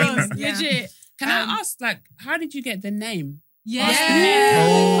 it was Yeah. legit. Can I ask, like, how did you get the name? Yeah,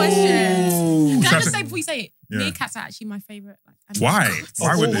 Oh. good question. Can I That's- just say before you say it, Yeah. Meerkats are actually my favourite. Like, Why?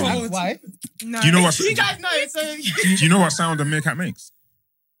 Why would they? Why? No. Do you know what? You guys know, so Do you know what sound a meerkat makes?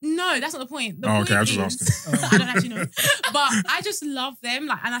 no, that's not the point. The Oh, point okay, I was just is- asking. I don't actually know, but I just love them.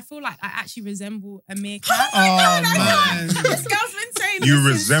 Like, and I feel like I actually resemble a meerkat. Oh, man. This girl's been saying You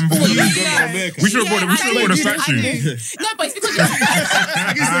this resemble the Yeah. meerkat. We should have bought a statue. No, but it's because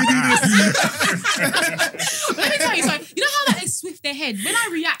let me tell you. So you know how like they swift their head when I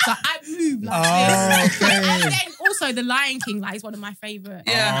react, like I move like this. okay. And then also the Lion King, like is one of my favorite.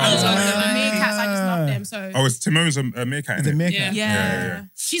 Yeah. So the meerkats, I just love them. So Oh, it's Timon's a meerkat. It's a Isn't it? meerkat. yeah.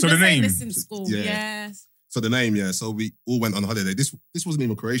 She's So been the saying name. this since school. Yeah. Yes. So the name, so we all went on holiday. This wasn't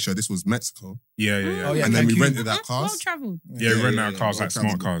even Croatia. This was Mexico. Yeah. Oh, yeah. And then we Cancun. rented out Well cars. travelled. Yeah, we rent out yeah, cars well like smart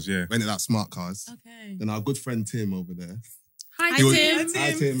travelled. cars. Yeah. Rented out smart cars. Okay. Then our good friend Tim over there. Hi, He was- Tim.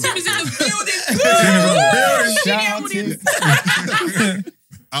 Hi, Tim. Tim is in the Shout out to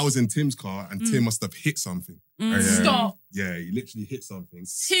I was in Tim's car and Tim must have hit something. Yeah. Stop. Yeah, he literally hit something.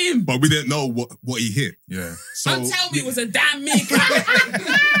 Tim. But we didn't know what he hit. Yeah. So, Don't tell me it was a damn meerkat.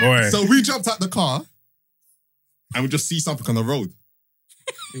 Boy. so we jumped out the car and we just see something on the road.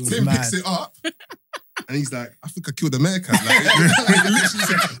 It was Tim mad. picks it up and he's like, I think I killed a meerkat. Like, he literally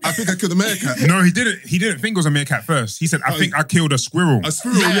said, I think I killed a meerkat. No, he didn't. He didn't think it was a meerkat first. He said, "I think I killed a squirrel." A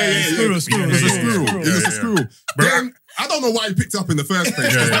squirrel, yeah. Squirrel. It was a squirrel. Yeah, It was a yeah. squirrel. But Then, I don't know why he picked it up in the first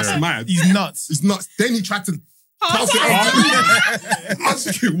place. Yeah, That's yeah. mad. He's nuts. He's nuts. Then he tried to pass it on. I was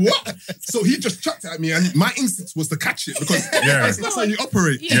thinking, what? So he just chucked it at me, and my instinct was to catch it because Yeah. that's how you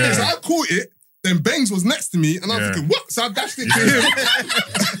operate. Yeah. So I caught it. Then Bangs was next to me, and I was Yeah. thinking, what? So I dashed it to him.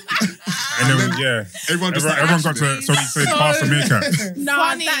 And then, yeah, Everyone just everyone got to so he said pass the meerkat, No,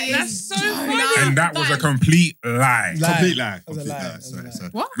 Funny. That's so funny. and that was a complete lie. Complete lie. That was a Complete lie. lie. That was a Sorry, lie. sorry.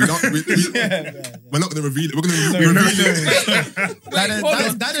 What? We're not going to reveal it. We're going to reveal it.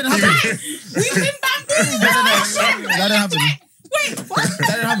 That didn't happen. We've been bamboozled. That didn't happen. Wait, what? That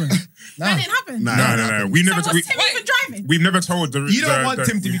didn't happen. No. That didn't happen. Nah, No. We never. Was Tim even driving? We've never told the. You don't want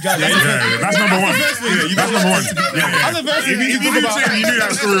Tim to be driving. Yeah. That's number one. Yeah, that's number one. Yeah. Other version, If you didn't say it, you knew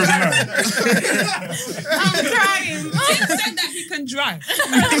that story was a lie. I'm crying. Tim said that he can drive.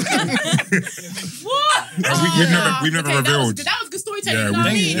 What? We've never revealed. That was good storytelling. Yeah, You know what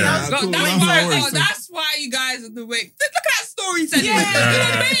I we- mean? yeah. That was Cool. good. No worries. That's why you guys are the way. Look at that storytelling. Yeah. You know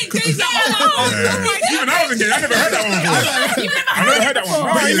what I mean? Things are Even I was engaged. I never heard that one before. I never heard that one.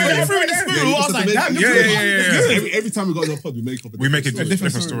 Oh, you went through the squirrel. I was like, damn, you're good. Yeah. Every time we go on a pod, we make up We make it a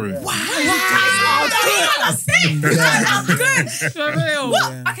different story. Yeah. For real.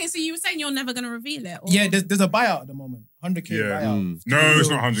 What? Okay, so you were saying you're never going to reveal it? Or? Yeah, there's a buyout at the moment. 100K Yeah. buyout. No, it's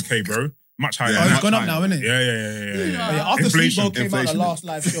not 100K, bro. Much higher. Yeah, Oh, it's much gone up higher. now, isn't it? Yeah. Oh, yeah, after Inflation. Sleepo came out, the Inflation. last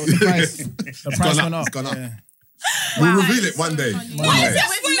live show, the price gone went up, up. it's gone up. Yeah. We'll reveal it one day. What is it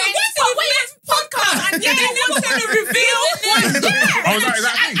with men? Podcast. And They never going to reveal one. Oh, is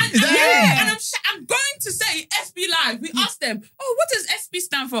that thing? Yeah, and I'm going to say SB Live. We asked them, oh, what does SB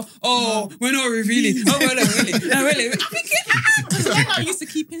stand for? Oh, we're not revealing. Oh, we're not really. No, really. I'm thinking, Because men are used to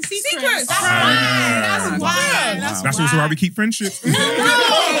keeping secrets. Secrets. That's Ah. why. That's why. That's also how we keep friendships. Whoa.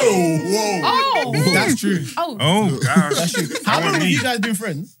 Oh. That's true. Oh. Oh, gosh. That's true. How long have me. you guys been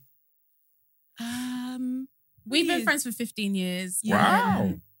friends? We've been friends for 15 years.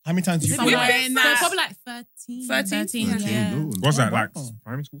 Wow. How many times did you Somewhere in that. Probably like 13. 13, yeah. What's that like? Wow.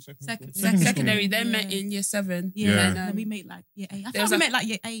 Primary school, secondary school? Secondary. They Yeah. met in year 7. Yeah. And then we made like year 8. I There was thought we a- met like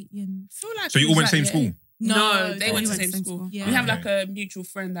year 8. And... I feel like So you it all was went same like school? year 8. No, they we went to went same same school. school. Yeah. We have like Okay. a mutual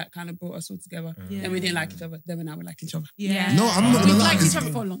friend that kind of brought us all together. Yeah. Then we didn't like each other. Then we now we like each other. Yeah. No, I'm not We've gonna lie. liked It's, each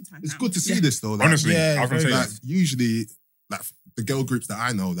other for a long time it's now. good to see this though. Like, Honestly, Yeah, I was gonna say like that. usually, like the girl groups that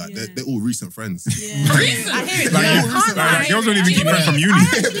I know, like Yeah. they're all recent friends. Yeah. I hear it. Like, Yeah. you- like, girls don't even Do you keep know friends what? from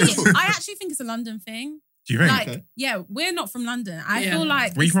uni. I actually think it's a London thing. Do you think? Like, yeah, we're not from London. I Yeah. feel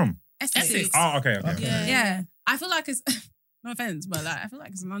like Where you from? Essex. Oh, okay. Yeah. Yeah. I feel like it's no offense, but like I feel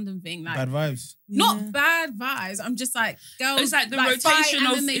like it's a London thing. Like Bad vibes. not bad vibes. I'm just like girls. It's like the fight rotation and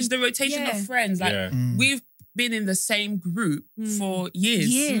of then they- it's the rotation Yeah. of friends. Like Yeah. we've been in the same group for years.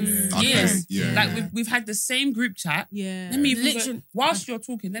 Years. Okay, Years. yeah. Like we've had the same group chat. Yeah. Let me even Literally- go, whilst you're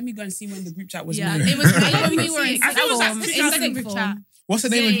talking, let me go and see when the group chat was Yeah. made. It was made when we were in I think it was like sixth 2000 form. In group sixth chat. form. What's the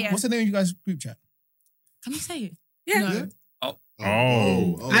name? Yeah, Of, yeah. What's the name of you guys' group chat? Can we say it? Yeah. Yeah.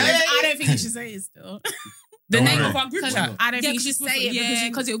 Oh. I don't think you should say it still. The Don't name worry. of our group chat. I don't Yeah, think you 'cause should it's say it yeah,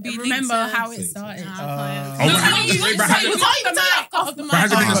 because it'll be remember linked to- how it started. Oh, No, but- no, you wait, wouldn't but say has it. it- We can't even tell off the But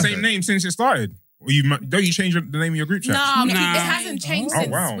has it been the Okay. same name since it started? Or don't you change the name of your group chat? No, Nah. it hasn't changed Oh,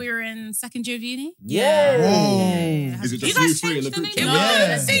 since wow. we were in second year of uni. Yeah. Whoa. Is it You just guys you three in the changed group the chat? name?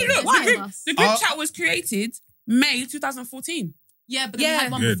 Yeah. See, look, One the of group, us. the group chat was created May 2014. Yeah, but then we Yeah.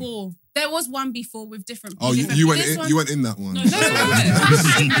 had one Good. before. There was one before with different. Oh, different you went this in, one- you went in that one. No, She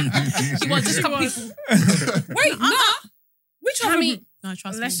was just a couple people. Wait, no. Which other Tammy, group? No,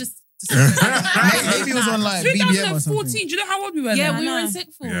 trust let's me. just. Maybe it was on like BBM or 2014. something. Do you know how old we were? Yeah, then? we were know. in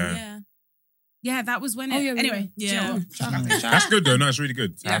sixth form. Yeah. Yeah. Yeah, that was when Oh, it. yeah, we anyway, were. Yeah. That's good though. No, it's really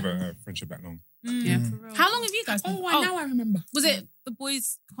good to Yeah. have a friendship that long. Yeah. How long have you guys been? Oh, now I remember. Was it the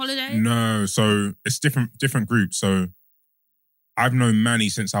boys' holiday? No, so it's different groups. So I've known Manny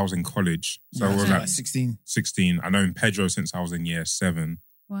since I was in college. So I was like like 16. 16. I've known Pedro since I was in year 7.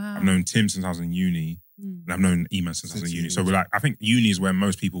 Wow. I've known Tim since I was in uni. And I've known Eman since I was in uni. So we're like, I think uni is where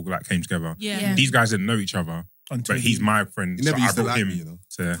most people like came together. Yeah. These guys didn't know each other, Until but he's my friend. He never so used to I brought like him me, you know.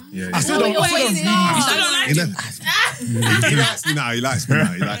 to yeah. I still don't. Oh, I still wait, don't no. You still don't like He him? never- he likes me now. He likes me now.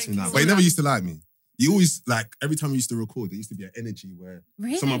 He likes me now. But he never used to like me. He always like every time we used to record, there used to be an energy where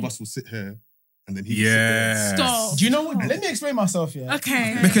Really? some of us will sit here and then he would sit Yeah. there. Stop. Do you know what? Let me explain myself, yeah.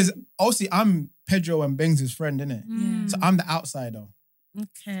 Okay. Because obviously I'm Pedro and Bangs' friend, innit? Mm. So I'm the outsider.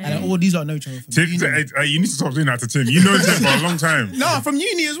 Okay. And all these lot know each other from Tim, uni. you need to stop doing that to Tim. You know Tim for a long time. No, from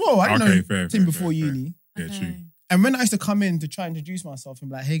uni as well. I didn't Okay, know fair, Tim fair, before fair, fair. uni. Yeah, true. And when I used to come in to try and introduce myself and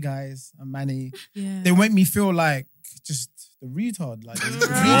be like, hey guys, I'm Manny, Yeah. they make me feel like just the retard. Like, the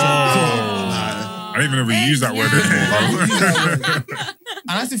retard. I don't even know if we use that word anymore, bro. And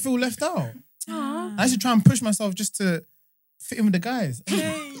I used to feel left out. Aw. I used to try and push myself just to fit in with the guys.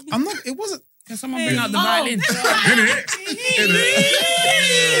 I'm not, it wasn't. Can someone bring out the violin?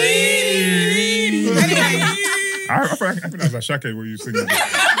 I think that was like Shake what you singing.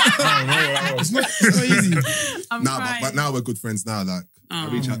 I don't know what that was. It's not easy. I'm Nah, crying. but now we're good friends now. Like I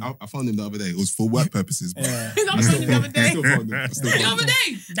Oh. reached out, I found him the other day. It was for work purposes. But Yeah. I still found him. I still found him. I still The found other him.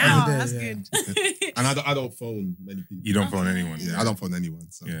 day. Nah, Every day, that's yeah. good. And I don't phone many people. You don't phone anyone. Yeah, I don't phone anyone.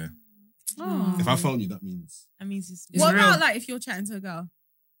 So Yeah. Oh. if I phone you, that means That means it's What real. about like if you're chatting to a girl?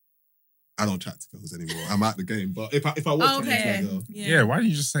 I don't chat to girls anymore. I'm out the game. But if I was Oh, chatting okay. to a girl, Yeah, why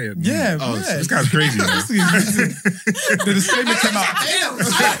didn't you just say it? Yeah, Oh, yeah. This guy's crazy, man. The disclaimer came out.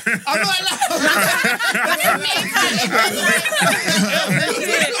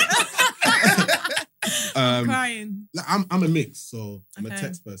 I'm crying. like, I'm a mix. So I'm a Okay.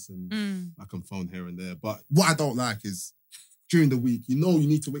 text person. Mm. I can phone here and there. But what I don't like is during the week, you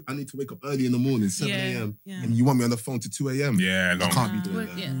need to wake. I need to wake up early in the morning, 7 a.m. Yeah. And you want me on the phone to 2 a.m. Yeah, I long. can't be doing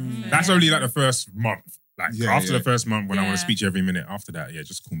Well, that. yeah. That's only like the first month. Like Yeah, after yeah. the first month when I want Yeah. to speak to you every minute. After that, yeah,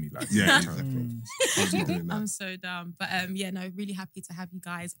 just call me like Yeah, anytime. exactly. Can't be doing that. I'm so dumb. But yeah, no, really happy to have you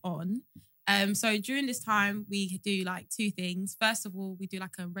guys on. So during this time, we do like 2 things. First of all, we do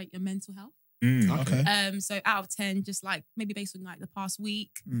like a rate your mental health. Okay. So out of 10, just like maybe based on like the past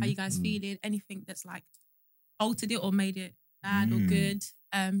week, how you guys feeling, anything that's like altered it or made it bad or good.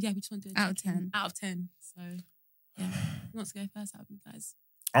 Yeah, we just want to do a Out of check-in. 10. Out of 10. So yeah. Who wants to go first out of you guys?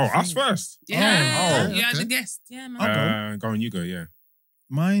 Oh, us first. Yeah. Oh, You are the okay. guest. Yeah, man. Go on, you go. Yeah.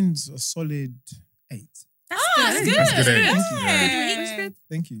 Mine's a solid 8. That's That's good. good. That's good. Good Yeah. week. Good.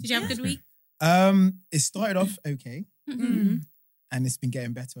 Thank you. Did you have a good week? It started off okay, Mm-hmm. and it's been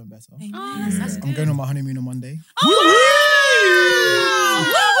getting better and better. Oh, that's I'm good. going on my honeymoon on Monday.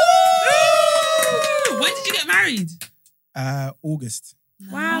 When did you get married? August.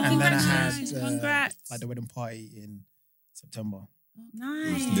 Wow, And then I congratulations. had Congrats. like the wedding party in September.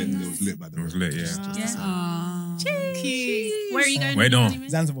 Nice. It was lit by the way. It was lit, yeah. Yeah. Cute. Where are you going? Where on your don't? honeymoon?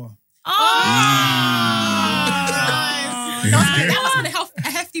 Zanzibar. That must have been a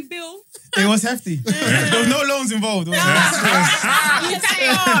hefty bill. It was hefty. There was no loans involved. It Was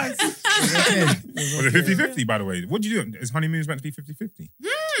it 50-50, by the way? What do you do? Is honeymoons meant to be 50-50?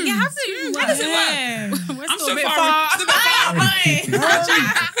 Yeah, how does it work? How does it work? We're I'm still so a bit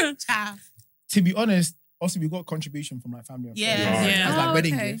far. To be honest, also we got contribution from like family and friends. Yeah. Yeah. As like Oh,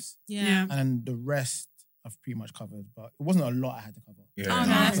 wedding okay. gifts. Yeah. And then the rest I've pretty much covered, but it wasn't a lot I had to cover. Yeah. Oh,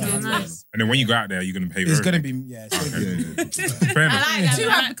 nice. So I had to- Nice. And then when you go out there, you're going to pay for It's it. gonna be it's gonna be Fair enough. I like that. Two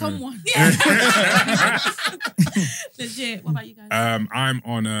have become one. Legit. What about you guys? I'm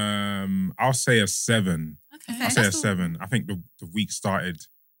on, I'll say a 7. Okay. I'll say a 7. I think the week started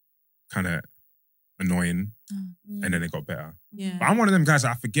kind of annoying and then it got better. Yeah. But I'm one of them guys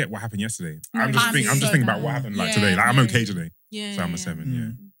that I forget what happened yesterday. I'm just thinking about what happened like Yeah, today. Like I'm yeah, okay today. Yeah. So I'm a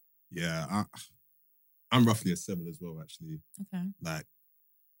 7, Yeah, I'm roughly a 7 as well, actually. Okay. Like,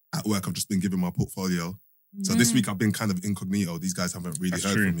 at work, I've just been given my portfolio. So this week, I've been kind of incognito. These guys haven't really That's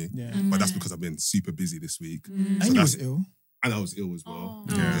heard true. from me. Yeah. But that's because I've been super busy this week. And So you was that's- ill. And I was ill as well.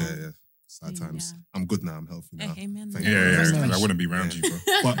 Oh. Yeah. Sad Yeah. times. I'm good now. I'm healthy now. Amen. Thank Yeah. you. Yeah. Yeah. I wouldn't be around you, bro.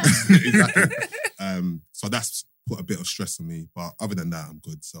 But exactly. So that's put a bit of stress on me. But other than that, I'm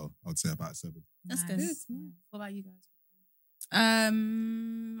good. So I would say about a 7. That's Nice. good. Yeah. What about you guys?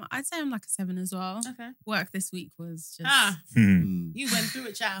 I'd say I'm like a 7 as well. Okay. Work this week was just You went through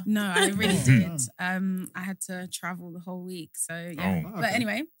it, child. no, I really Oh, did. wow. I had to travel the whole week, so yeah. Oh. But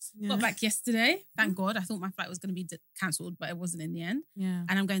anyway, Yeah. got back yesterday. Thank God. I thought my flight was going to be cancelled, but it wasn't in the end. Yeah.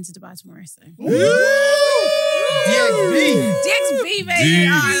 And I'm going to Dubai tomorrow. So DXB. DXB, baby.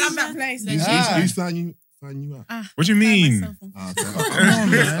 Oh, I love that place. Who's flying you out? What do you mean? Okay. Come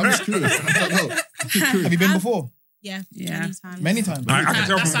on, man. I'm just curious. I don't know. Have you been before? Yeah, Yeah. many times. Many times. I can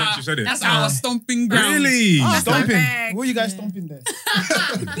tell That's from what our- you said it. That's our stomping ground. Really? Oh, Stomping. bag. What are you guys stomping there?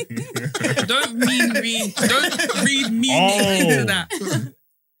 Don't read me Oh. into that.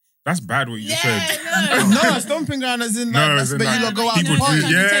 That's bad what you just said. No, stomping ground as in like, No, that's as in where like you lot go out and people party. do-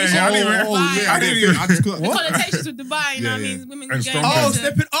 yeah, I didn't even- I didn't even- I just got Connotations with Dubai, you know what I Yeah, mean? Women And going stomping. Oh, to-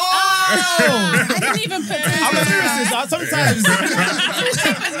 stepping. Oh! I didn't even put I'm a lyricist. Sometimes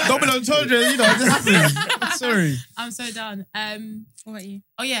double entendre, you know, it just happens. Sorry. I'm so done. What about you?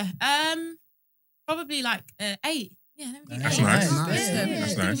 Oh yeah. Probably like 8. Yeah, let me do That's 8. nice. Nice.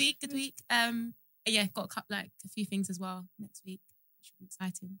 That's Good nice. week, good week. Yeah, got a few things as well next week. Should be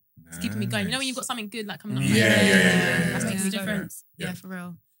exciting. It's keeping me going. You know when you've got something good like coming up. Yeah. That's Makes keeping me a going. difference. Yeah, for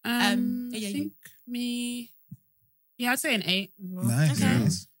real. I yeah, think me. Yeah, I'd say an 8 as well. Nice. Okay.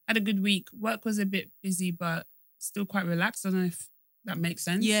 Nice. Had a good week. Work was a bit busy, but still quite relaxed. I don't know if that makes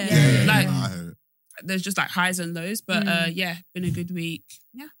sense. Yeah. Like I heard it. there's just like highs and lows, but yeah, been a good week.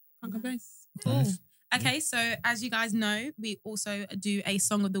 Yeah, can't complain. Cool. Okay, so as you guys know, we also do a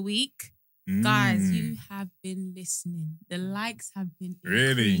song of the week. Guys, you have been listening. The likes have been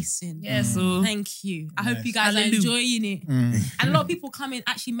Really? increasing. Yeah, so Thank you. I hope Nice. you guys are Hallelujah. enjoying it. Mm. And a lot of people come in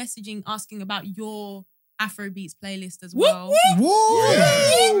actually messaging, asking about your Afrobeats playlist as well.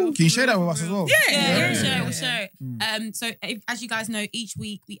 Woo! Can you share that with us as well? Yeah, we'll share it. Yeah. We'll share it. So as you guys know, each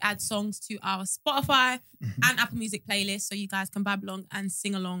week we add songs to our Spotify and Apple Music playlist, so you guys can vibe along and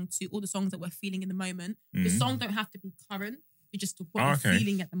sing along to all the songs that we're feeling in the moment. The song don't have to be current. We just what we're Okay.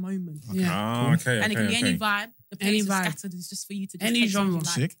 feeling at the moment. yeah. Oh, okay. And it can be any vibe. The playlist Any is vibe. scattered. It's just for you to just Any take songs you genre.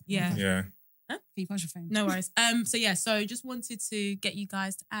 like. Sick. Yeah. Yeah. Can you pass your phone? No worries. So just wanted to get you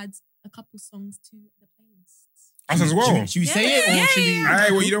guys to add a couple songs to the playlist. Us as well. Should we say it or Yeah, should we? yeah.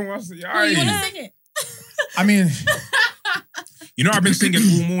 Hey, well, you don't want to. You want to Aye. sing it? I mean, You know, I've been singing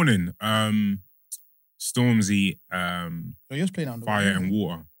all morning. Stormzy, you're just playing on the Fire and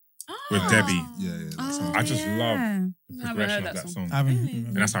Water with Debbie. Yeah. That song. I just love the I haven't progression heard of that that song. song. I haven't.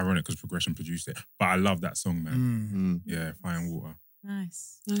 And that's ironic because Progression produced it. But I love that song, man. Yeah, Fire and Water.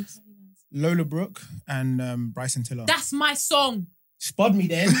 Nice. Lola Brooke and Bryson Tiller. That's my song. Spud me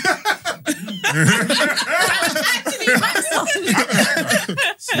then.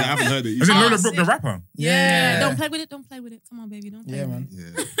 Yeah, I haven't heard it. Is it either. Lola Brooke, the rapper? Yeah. Don't play with it. Don't play with it. Come on, baby. Don't play Yeah, with man.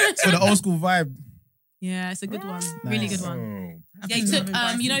 it. Yeah. So the old school vibe. Yeah, it's a good one. Really good one. Oh. Yeah, he took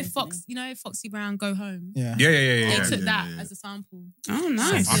Foxy Brown Go Home. Yeah. Yeah. They Yeah. took that yeah. as a sample. Oh, I've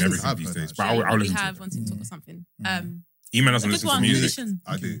nice. seen everything I've these heard days, that. but I'll we listen to have it. on TikTok or something. Email us and Good listen to one. music. Listen.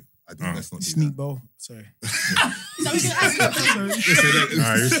 I do. Oh. Let's not do Sneak that. bowl. Sorry. These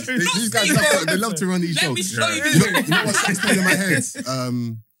guys love to run these Let me jokes. show Yeah. you. You know what's playing in my head?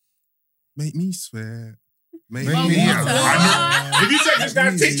 Make me sweat. Maybe. I know. If you check this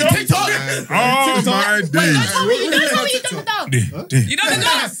guy's TikTok. Oh my days. You don't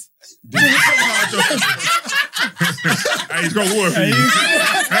know us. Hey, he's got water for you. Hey,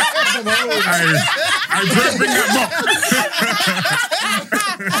 bring that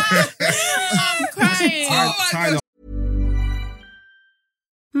I'm crying. Oh my God.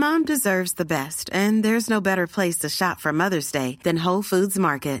 Mom deserves the best, and there's no better place to shop for Mother's Day than Whole Foods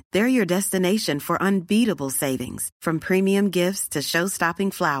Market. They're your destination for unbeatable savings, from premium gifts to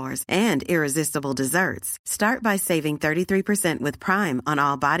show-stopping flowers and irresistible desserts. Start by saving 33% with Prime on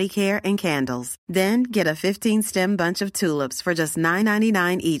all body care and candles. Then get a 15-stem bunch of tulips for just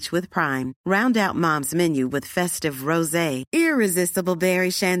 $9.99 each with Prime. Round out Mom's menu with festive rosé, irresistible berry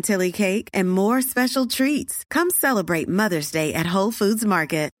chantilly cake, and more special treats. Come celebrate Mother's Day at Whole Foods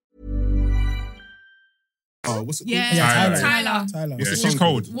Market. Oh, what's it called? Yeah, Tyler. Yeah, she's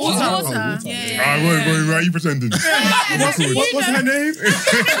cold. Water. Yeah. Why are you pretending? What's her name?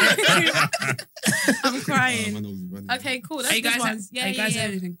 I'm crying. Okay, cool. That's Are you guys, ones. are you guys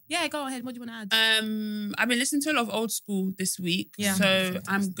anything? Yeah, go ahead. What do you want to add? I've been listening to a lot of old school this week. Yeah. So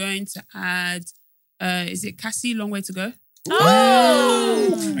I'm going to add, is it Cassie, Long Way to Go? Oh!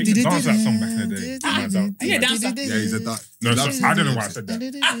 I used to dance that song back in the day. Yeah, dance that. Yeah, he's a duck. No, so, I don't know why I said that.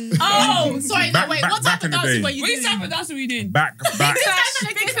 Oh, sorry. Back- no, wait. back- What back type in of the dancing day. were you What doing? type of dance were you doing? Back. Big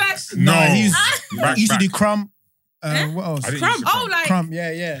Clash. No, he back. used to do crump. What else? I didn't Crump. used to Oh, like. Crump,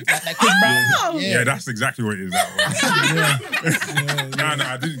 yeah. Like Chris Brown. Oh. Yeah, that's exactly what it is. That one. No,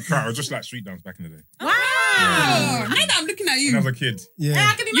 I didn't cry. I was just like street dance back in the day Wow. Now that I'm looking at when you. I was a kid. Yeah. I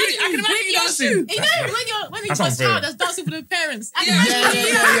can imagine. I can imagine with you your dancing. shoe. You know, when you're That's a unfair. child that's dancing with the parents. I can Yeah. imagine you.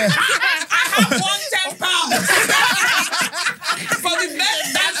 I have won £10 for the best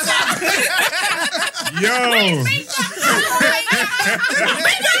dancer. Yo,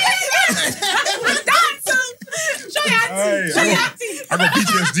 Show your auntie. Show your auntie. I got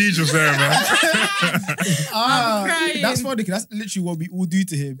PTSD just there, man. crying. That's funny, 'cause that's literally what we all do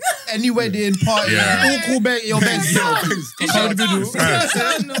to him. Any wedding, party, Yeah. all call back your best.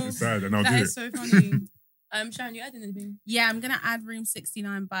 It's sad, and I'll do That it. is so funny. Sharon, you adding anything? Yeah, I'm gonna add Room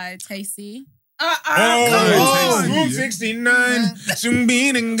 69 by Tacy. Oh, on. Room 69, soon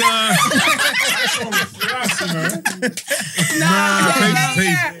being and gone.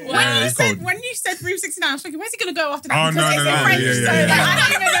 When you said Room 69, I was thinking, where's he gonna go after that? Oh, Because no, it's no, in no, French, yeah, so yeah, like, yeah. I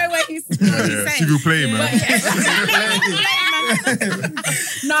don't even know what he's S'il vous plaît, man.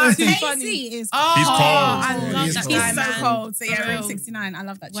 No, too funny. Tacy is Oh, He's cold. I love He's that cold. guy, He's so man. cold. So For yeah, Room real. 69. I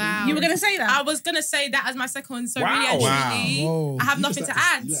love that tune. Wow. You were gonna say that? I was gonna say that as my second one. So Wow. really, actually, Wow. I have You nothing just to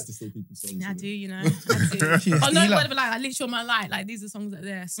add. You like to steal people's songs. Yeah, I do, you know. I do. Yeah, Oh no, steal whatever. Like, I literally on my light. Like these are songs that are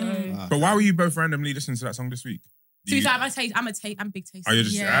there. So. But why were you both randomly listening to that song this week? To be fair, I'm a big taste. Oh, you're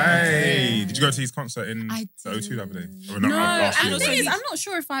just, Yeah. hey. Did you go to his concert in I the O2 the other day? Or No, last and year, the thing or is, I'm not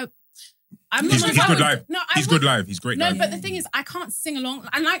sure if I'm He's not good sure. live. No, He's good live. He's great No, live. but the thing is, I can't sing along.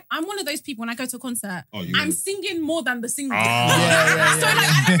 And like, I'm one of those people when I go to a concert, Oh, you I'm really? singing more than the singer. Oh. Yeah. So like,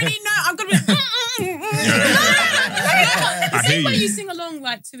 I don't really know. I'm gonna be. I The hear same way you. you sing along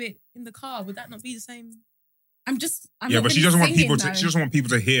like to it in the car, would that not be the same? I'm Yeah, not but she really doesn't want singing, people to. though. She doesn't want people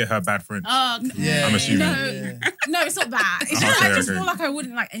to hear her bad French. Oh, Yeah. I'm assuming. No, it's not that. It's just Okay, I just okay. feel like I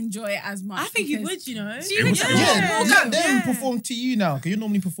wouldn't like enjoy it as much. I think you because- would, you know. It was- Yeah, Yeah. let them perform to you now, because you're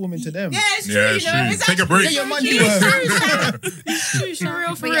normally performing to them. Yeah, it's true, Yeah, you it's know. true. It's Take a actually- break. Get your money It's worth. true, It's true, for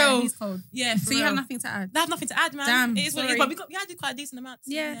real, for But yeah, real. he's cold. Yeah, for So you real. have nothing to add. I have nothing to add, man. Damn, It is what it is. sorry. But we had quite a decent amount.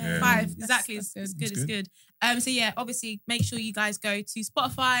 Yeah. 5. That's- Exactly. that's It's good. good. It's good. So yeah, obviously make sure you guys go to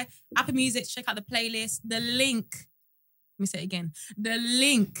Spotify, Apple Music, check out the playlist. The link, let me say it again. The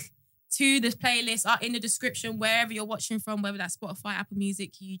link to this playlist are in the description wherever you're watching from, whether that's Spotify, Apple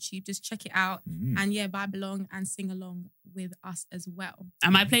Music, YouTube. Just check it out. And yeah, vibe along and sing along with us as well.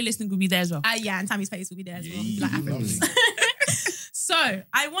 And my playlist link will be there as well. Yeah, and Tammy's playlist will be there as well. Yeah. Like Afrobeats. So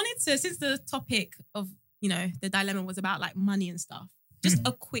I wanted to, since the topic of, you know, the dilemma was about like money and stuff, just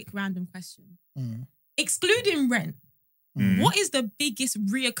a quick random question. Excluding rent, what is the biggest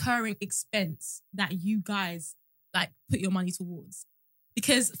reoccurring expense that you guys like put your money towards?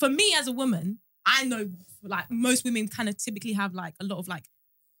 Because for me as a woman, I know like most women kind of typically have like a lot of like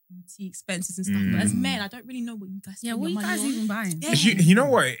beauty expenses and stuff. But as men, I don't really know what you guys Yeah, spend what are your you money guys on. even buying? Yeah. You know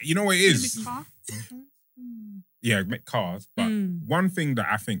what? You know what it is. Car? Yeah, make cars. But one thing that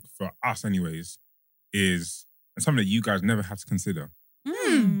I think for us, anyways, is and something that you guys never have to consider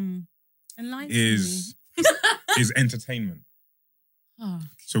Enlighten is entertainment. Oh,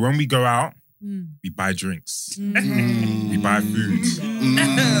 So when we go out, we buy drinks, we buy food.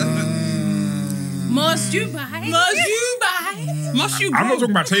 Must you buy? Must you buy? Mushroom. I'm not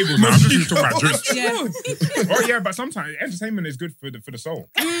talking about tables now. I'm just talking about drinks. Yeah. Oh yeah, but sometimes entertainment is good for the soul.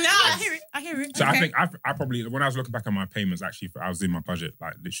 I hear it. So I think I probably, when I was looking back at my payments, actually, I was in my budget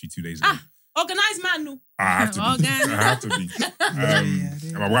like literally 2 days ago. Organised man, no. I have to be. I have to be.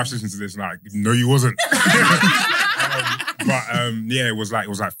 And my wife's listening to this like, no, you wasn't. Yeah, it was like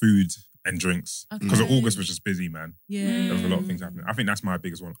food and drinks because August was just busy, man. Yeah, there was a lot of things happening. I think that's my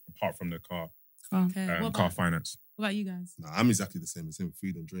biggest one, apart from the car, car finance. What about you guys? Nah, I'm exactly the same with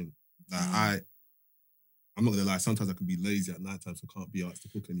food and drink. Like I'm not gonna lie. Sometimes I can be lazy at night time, so I can't be asked to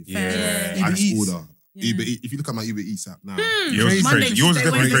cook anything. Yeah, I just order. Uber Eats. If you look at my Uber Eats app now, yours is crazy. Yours is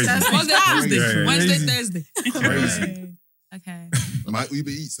definitely crazy. Wednesday, Thursday. Crazy. Okay. My Uber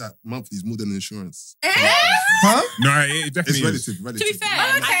Eats app monthly is more than insurance. Huh? No, it definitely it's is. relative. To be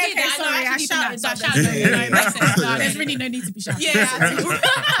fair, Okay, sorry, I shouted. There's really no need to be shouting. Yeah.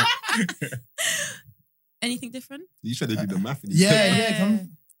 Anything different? You should have did the math. Yeah.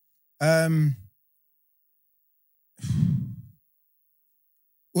 Come.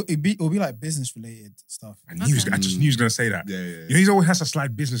 It'll be like business related stuff. I just knew he was going to say that. Yeah. You know, he always has to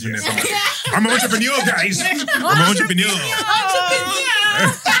slide business in there. I'm an entrepreneur, guys. I'm an entrepreneur.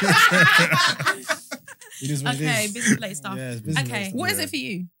 It is what it Okay, is. business related stuff. Yeah, it's business Okay. related stuff. What is it for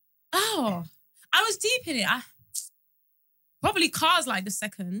you? Oh, I was deep in it. Probably cars like the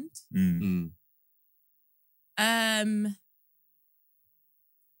second.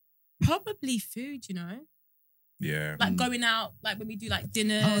 Probably food, you know? Yeah. Like going out, like when we do like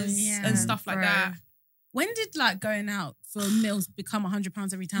dinners and stuff like that. When did like going out for meals become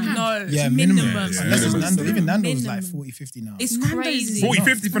 £100 every time? No, Yeah, it's minimum. minimum. Unless it's Nando's. Even Nando's is Minimum. like 40, 50 now. It's Nando's crazy. is 40,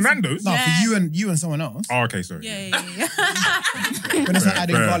 50 for Nando's? No, Yeah. for you and someone else. Oh, okay, sorry. Yeah. When it's like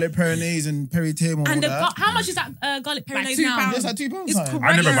adding Fair. garlic peronaise and peri tame and all And that. how much is that garlic Like peronaise £2. now? It's like £2. It's like. crazy.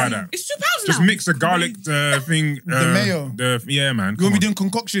 I never buy that. It's £2 now. Just mix the garlic thing. The mayo. Yeah, man. You won't be come doing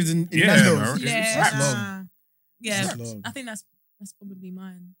concoctions in Yeah, Nando's. bro. Yeah. long. Yeah. It's long. I think that's probably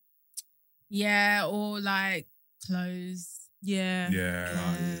mine. Yeah, or like clothes. Yeah.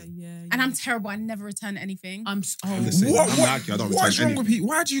 on. Yeah. And I'm terrible. I never return anything. I'm I'm the same. What- I'm like you. I don't What's return wrong with anything. people?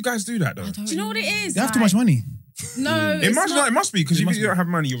 Why do you guys do that though? Do you know what it is? You have too much money. No, It must be because It if must you be. don't have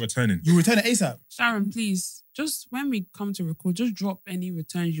money, you're returning. You return it ASAP. Sharon, please, just when we come to record, just drop any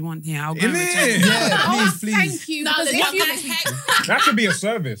returns you want here. I'll go and Innit? return them. Yeah, please. Thank you. No, because what if you the heck? That should be a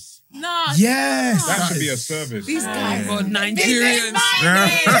service. No. Yes. That should be a service. These guys Yeah. are Nigerians. Yeah.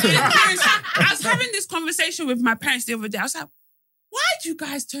 I was having this conversation with my parents the other day. I was like, why do you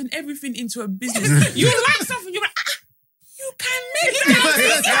guys turn everything into a business? You like something, you're like, you can make that.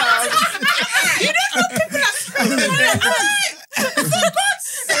 You don't know people are spending money. For God's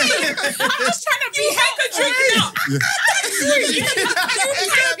sake. I'm just trying to be heck a drink now. You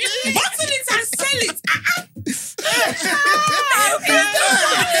can bottle it and sell it.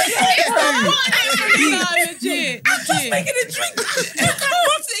 Legit. Just making a drink. You can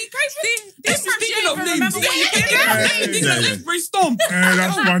bottle it. This is thinking of names. Let's brainstorm.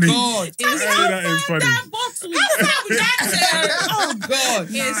 That's funny. God. That is funny. Oh God.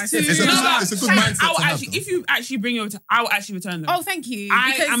 It's It's a good mindset I will to have, actually, though. if you actually bring it, I will actually return them. Oh, thank you.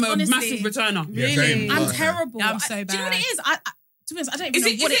 I Because am a honestly, massive returner. Yeah, same. I'm Yeah. terrible. Yeah, I'm so Do you know what bad. it is? To be honest, I don't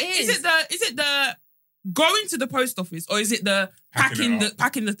even know what it is. Is it the going to the post office or is it the Packing it up.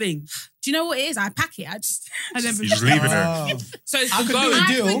 packing the thing? Do you know what it is? I pack it. I never. You just leave it there. Oh. So it's I the could do going. a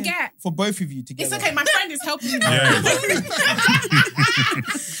deal forget. for both of you together. It's okay. My friend is helping me. Yeah.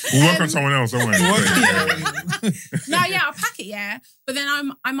 We'll work on someone else, don't we? No, yeah, I'll pack it, yeah. But then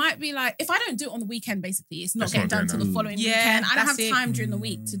I might be like, if I don't do it on the weekend, basically, it's not It's getting not done getting till the done. following Yeah, weekend. I don't have that's it. time during the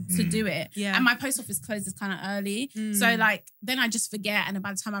week to do it. Yeah. And my post office closes kind of early. So like, then I just forget. And then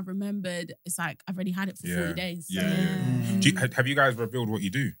by the time I've remembered, it's like, I've already had it for 40 days. So. Have you guys revealed what you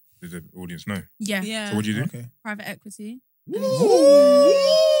do? Does the audience know? Yeah. Yeah. So what do you do? Okay. Private equity. God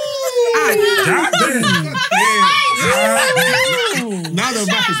damn. Now the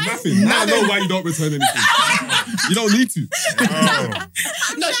math is mathing. Now I know why you don't return anything. You don't need to. Oh.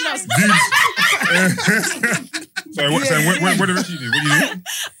 No, she does. So what the rest of you do? What do you do?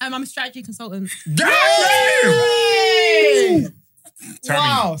 I'm a strategy consultant. Damn! Wow.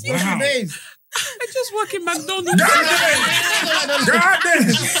 Tell me. Wow. Days. I just work in McDonald's. God damn! God damn!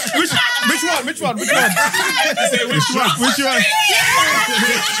 Which one? Which one? Let's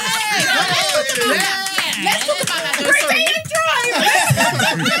talk about that.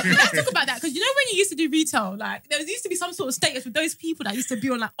 Let's talk about that because you know when you used to do retail, like there used to be some sort of status with those people that used to be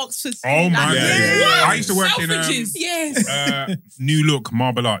on like Oxford Street. Oh my like, God. I used to work Selfridges. Yes. in New Look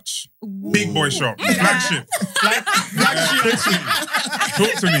Marble Arch. Big boy shop. Flagship.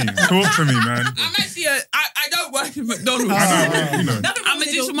 Talk to me, man. I'm actually I don't work work in McDonald's. I know. I'm a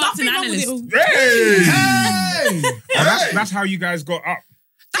digital marketing analyst. Hey! Oh, that's how you guys got up.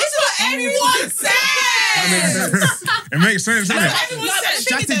 That's what everyone says. It makes sense, doesn't it?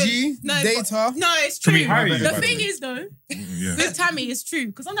 Strategy, data. No, it's Can we true. hire you, The by the thing way? is, though, Yeah. with Tammy, it's true.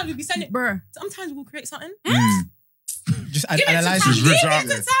 Because sometimes we'll be sending it, Bruh. sometimes we'll create something. Just Give it to analyze Tammy. it. Give it to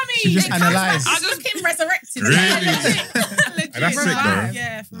Tammy. She just analyze. I just came resurrected. Really? Legit. That's sick, though.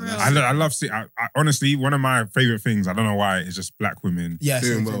 Yeah, for real. I love seeing. I honestly, one of my favorite things. I don't know why. It's just black women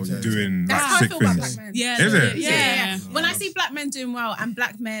Doing well, yeah. doing That's like how I sick feel about things. black men. Yeah, Is it? Yeah. When I see black men doing well and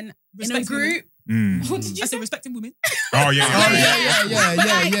black men in a Respecting group, What did you say? Respecting women. Oh yeah.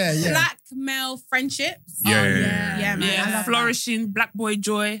 Yeah. black male friendships. Yeah. Yeah, man. I love flourishing, black boy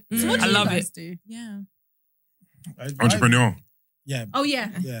joy. that. So what do I you love guys it. do? Yeah. Entrepreneur. Yeah. Oh yeah.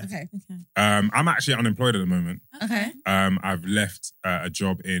 Yeah. Okay. I'm actually unemployed at the moment. Okay. I've left a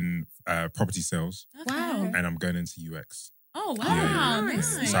job in property sales, Wow. and I'm going into UX. Oh wow. Yeah.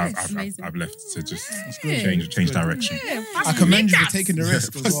 nice. So I've left to just change direction. I commend you for taking the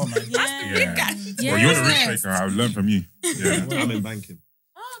risk as well, man. Yeah. Yeah. Well, you're the risk taker. I'll learn from you. Yeah. I'm in banking.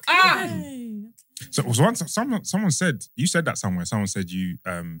 So once someone said you said that somewhere. Someone said you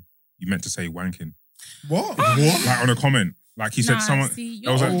meant to say wanking. What? Like on a comment. Like he said someone. See,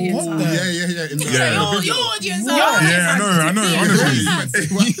 That was like, audience what are- the- Yeah. In the Your audience What? are. Yeah, I know. Honestly. And the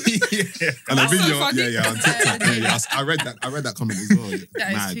That's so video, funny. yeah, on TikTok. Yeah, I read that comment as well.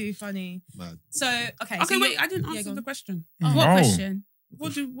 That Mad. is too funny. Mad. So okay. Okay, so wait, you- I didn't Yeah, answer go the on. question. What Oh. question?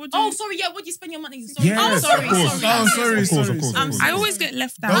 What do Oh, sorry. Yeah, what do you spend your money? Sorry. Yes, oh, sorry. of course. Sorry. Oh, sorry. Of course. I always get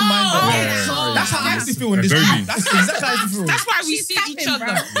left out. Don't mind Oh, that. God. That's how I used to feel in this Adobe. group. That's exactly how I used to feel. That's why we She's see each tapping, other.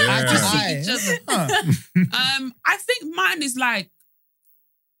 bro. I just Yeah. see each Huh. I think mine is like,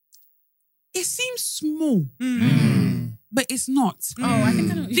 it seems small, but it's not. Oh, I think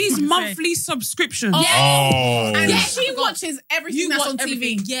I know what These you're gonna say. monthly subscriptions. Oh. And she watches everything that's on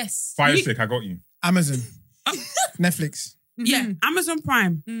TV. Yes. Fire stick, I got you. Amazon. Netflix. Yeah, Amazon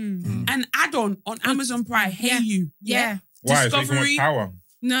Prime. Mm. An add-on on Amazon Prime, Hey You. Yeah. Why? So you can Discovery. watch Power.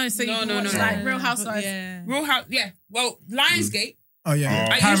 No, so you No, can no, watch no, like no. Real Housewives. Yeah. Real House, yeah. Well, Lionsgate. Oh, yeah. Oh. I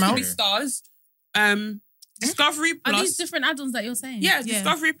used to Paramount. be Stars. Discovery Are Plus. these different add-ons that you're saying? Yeah,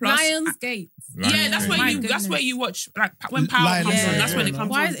 Discovery Plus. Lionsgate. Yeah, that's where My you. That's goodness. where you watch like when Power comes on. That's when it comes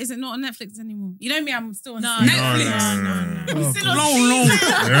Why on. is it not on Netflix anymore? You know me, I'm still on Netflix. I'm still on Long.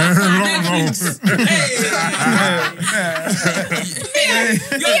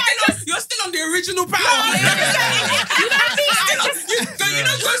 You're still on the original Power. You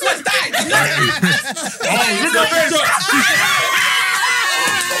know Ghostbusters died. Oh, look at this!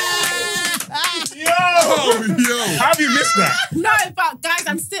 Yo! How have you missed that? No, but guys,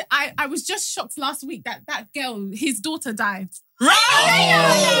 I'm still. I was just shocked last week that girl, his daughter died.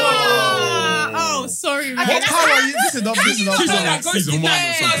 Oh, sorry. Okay, What power are you? This is not She's on that power. Season 1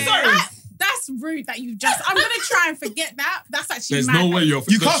 or something. Sorry. That's rude that you just. I'm gonna try and forget that. That's actually There's mad. no way You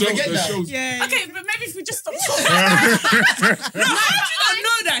can't forget that. Yeah. Okay, but maybe if we just stop talking. No, how did you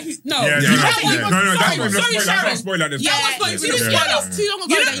not know that? No. Yeah, You no, know- no, that's not Sorry, a Sharon. spoiler. That's Yeah, not but a you spoiler. know, Too long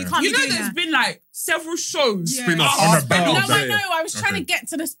ago that you can't You be know, doing there's that. been like several shows. Spin-offs. On the No, back. I was trying to get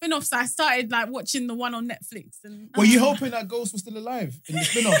to the spin-off, so I started like watching the one on Netflix. And Were you hoping that Ghost was still alive in the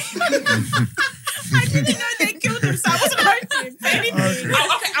spin-off? I didn't know they killed him, so I wasn't hoping for anything.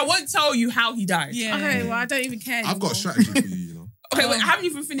 Oh, okay, I won't tell you how he died. Yeah. Okay, well, I don't even care. I've got a anymore. strategy for you, Okay, wait, I haven't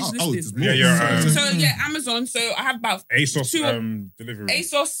even finished Oh, listing. there's more. Yeah. So yeah, Amazon. So I have about ASOS two- delivery.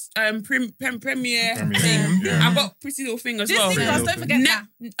 ASOS Premiere Premiere, thing. yeah. I've got Pretty Little Thing as Disney well. Plus, don't forget that.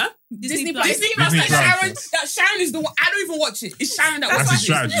 Disney Plus. Disney Plus. Disney Plus. Sharon is the one. I don't even watch it. It's Sharon that That's watches his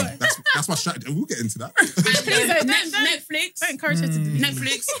strategy. That's my strategy. We'll get into that. Netflix. Don't encourage her to delete.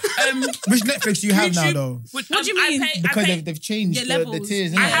 Netflix. Which Netflix do you have now, YouTube. though? What do you mean? Because they've changed Yeah, the levels.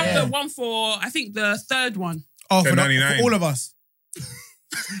 tiers. I innit? have Yeah. the one for I think the third one. Oh, for $10.99. all of us.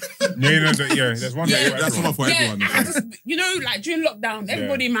 There's one. Yeah, That's one for everyone. I just, like during lockdown,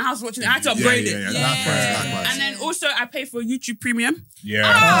 everybody in my house watching it. I had to upgrade it. Likewise. And then also I pay for YouTube Premium. Yeah.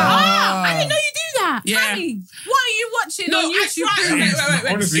 I didn't know you do that. Yeah. Honey, what are you watching No, on I YouTube? tried.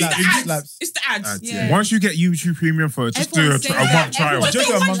 Wait. Honestly, It's the it ads. slaps. It's the ads. Yeah. Once you get YouTube Premium for just do a Everyone's saying month that. trial. Everyone's Just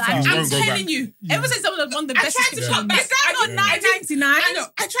do a month trial. I'm Don't go back. telling you. Everyone says that was one of the I best tried to come back. Is that not $9.99? I know.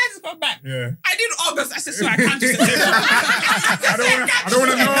 I tried to come back. Yeah. I did August. I said, so I can't just. I don't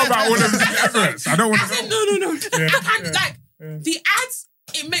want to know about all of the efforts. I don't want I to said, know. no. Yeah. I can't, the ads,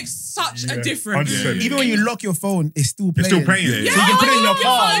 it makes such such a difference. 100%. Even when you lock your phone, it's still playing. It's still playing. So you Yeah, can put it in when you your lock your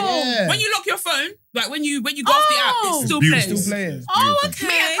car. phone, Yeah. when you lock your phone, like when you go off the app, it's still beautiful. playing. Still playing. Oh, okay.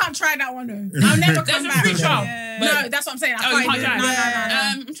 Me, I can't try that one though. I'll never come There's a back. free trial. No, that's what I'm saying. I Oh, you can't can't do it. try. No.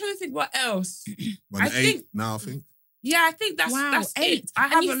 I'm trying to think what else. Well, I the 8 think- now, I think. Yeah, I think that's Wow, that's 8. it. I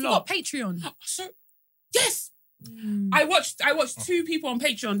have And you a forgot lot. Patreon. So yes, I watched 2 people on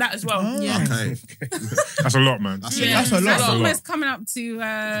Patreon that as well. Yeah. Okay. That's a lot, man. That's Yeah. a lot. That's a lot. That's a lot. almost coming up to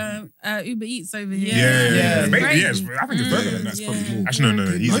Uber Eats over here. Yeah. Yeah. Maybe, yes, I think it's further than that. That's probably more. Actually, no.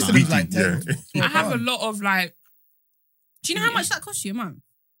 He's Most of it's like beating, 10. yeah. I have a lot of like. Do you know how much that costs you a month?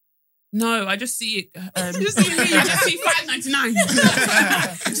 No, I just see it. I just see $5.99.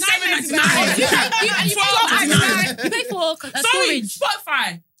 $7.99. You pay for Sorry, storage.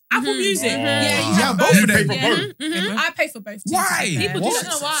 Spotify, Apple Music. Yeah, you have both of them. Pay for both. I pay for both. Too, Why? to be fair. People What?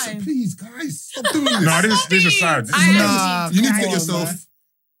 don't know why. Please, guys, stop doing this. No, this is sad. This is I- sad. Nah, You need to come get on, yourself man.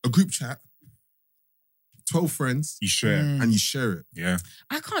 a group chat, 12 friends, You share. and you share it. Yeah.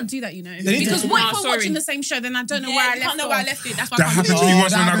 I can't do that, you know. need to- Because what if I'm sorry. watching the same show, then I don't know Yeah, where I you left can't know where I off. left it. That's why That I can't happened do to me it.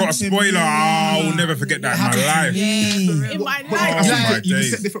 once when I got a happened to spoiler. me. I will never forget that in my life. In my But life. you Oh my can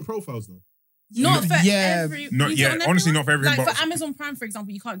days. set different profiles though. Not for Yeah. every. Not you yet. can't Honestly, everyone? not for everyone. Like but for Amazon Prime, for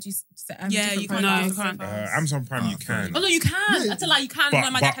example, you can't do set. Yeah, different you can't. profiles. You can't. Amazon Prime, you can. Oh no, you can. I tell you, you can. But-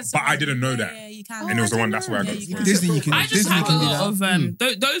 No, my but- dad has but I didn't know that. Yeah, you can. And it was the one. That's where I got. Yeah, you can. Disney, you can. I just Disney have a can do lot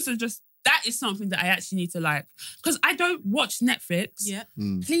that. of those are just. That is something that I actually need to like because I don't watch Netflix. Yeah.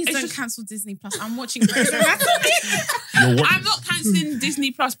 Please It's don't just- cancel Disney Plus. I'm watching Grey's Anatomy. You're watching- I'm not cancelling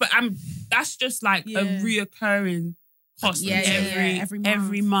Disney Plus, but that's just like Yeah. a reoccurring cost Yeah,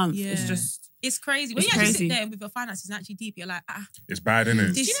 every month. Yeah. It's just It's crazy. When It's you actually crazy. sit there with your finances and actually deep, you're like, It's bad, isn't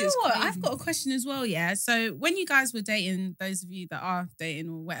it? this Do you know is what? crazy. I've got a question as well, yeah. So when you guys were dating, those of you that are dating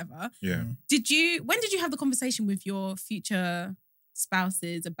or whatever, Yeah. when did you have the conversation with your future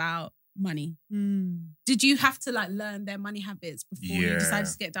spouses about money? Did you have to like learn their money habits before you Yeah.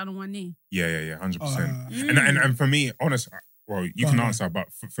 decided to get down on one knee? Yeah. 100%. Uh, And for me, honest, well, you can answer, but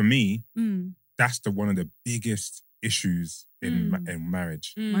for me, Mm. that's one of the biggest issues in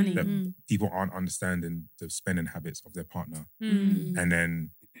marriage. Money. That people aren't understanding the spending habits of their partner, Mm. and then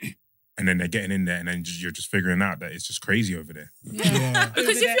they're getting in there, and then you're just figuring out that it's just crazy over there. Yeah.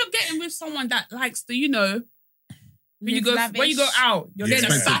 because if you're getting with someone that likes the, when you Live go lavish. out, you're Yeah.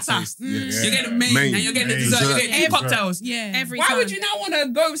 getting a Expensive starter, taste. Yeah. you're getting a main, Main. and you're getting a Main. dessert, you're getting 2 Dessert. cocktails. Yeah. Every Why time. would you now want to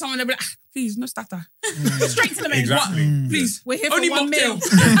go with someone and be like, please, no starter, Straight to the main. Exactly. What? please, We're here for only one mocktail.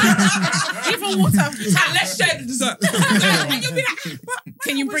 meal. Even water. And let's share the dessert. And you'll be like, what?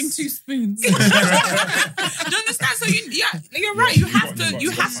 Can you bring 2 spoons? Do you understand? So you're right. You have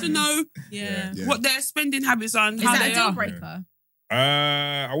to know Yeah. Yeah. what their spending habits are and Is how that they a deal are. breaker?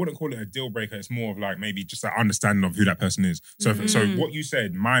 I wouldn't call it a deal breaker. It's more of like maybe just an understanding of who that person is. So, so what you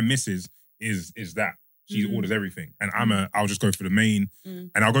said, my missus is that she orders everything, and I'll just go for the main, and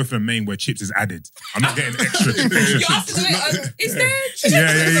I'll go for the main where chips is added. I'm not getting extra You chips. have to say, is there chips?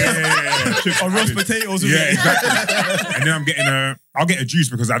 Yeah. Chips Or roast added. potatoes. with Yeah, it. exactly. And then I'm getting I'll get a juice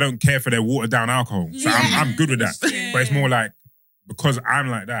because I don't care for their watered down alcohol. So I'm good with that. Yeah. But it's more like because I'm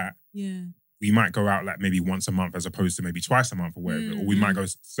like that. Yeah. We might go out like maybe once a month as opposed to maybe twice a month or whatever, or we might go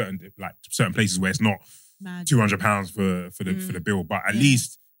certain places where it's not Mad. £200 for the bill, but at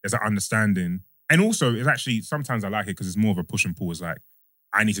least there's an understanding. And also, it's actually sometimes I like it because it's more of a push and pull. It's like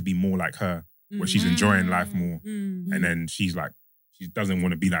I need to be more like her, where she's enjoying life more, and then she's like she doesn't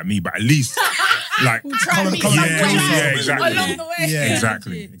want to be like me, but at least like Try and meet Come on, somewhere come on, yeah, exactly. along the way. Yeah.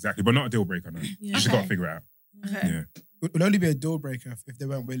 exactly, but not a deal breaker. No, you just got to figure it out. Okay. Yeah. It would only be a deal breaker if they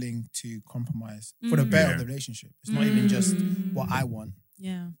weren't willing to compromise for the better of the relationship. It's not even just what I want.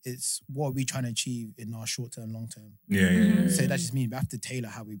 Yeah. It's what are we trying to achieve in our short term, long term. Yeah. So that just means we have to tailor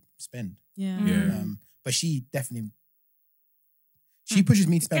how we spend. Yeah. Yeah. But she definitely pushes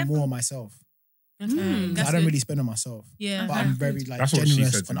me to spend more on myself. Okay. 'Cause That's I don't good. really spend on myself. Yeah. But I'm very like That's what she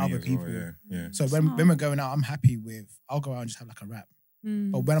generous said to on me other as well, people. yeah. So when we're going out, I'm happy with. I'll go out and just have like a wrap.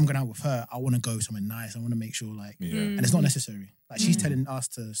 But when I'm going out with her, I want to go somewhere nice. I want to make sure like, and it's not necessary. Like she's telling us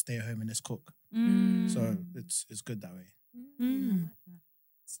to stay at home and let's cook. So it's good that way.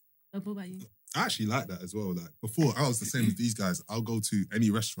 What about you? I actually like that as well. Like before, I was the same as these guys. I'll go to any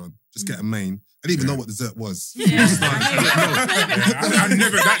restaurant, just get a main. I didn't even know what dessert was. I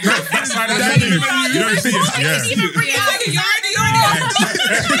never that side of the menu. You don't see it. Yeah.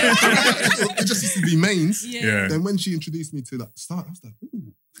 It just used to be mains. Yeah. Then when she introduced me to like start, I was like,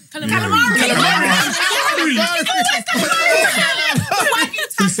 ooh. Calamari.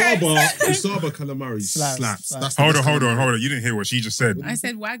 Usaba calamari slaps. That's Hold on. You didn't hear what she just said. I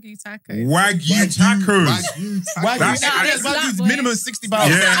said Wagyu taco. Wagyu tacos. Wagyu's minimum £60.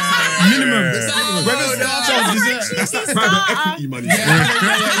 Yeah. Minimum. Yeah. That's that private equity money.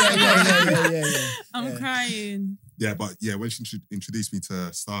 Yeah. I'm crying. Yeah, but when she introduced me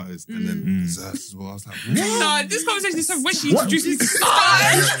to starters and then desserts as well, I was like, what? No, this conversation is so when she introduced me to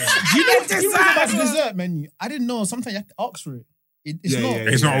starters. You know about the dessert menu? I didn't know. Sometimes you have to ask for it.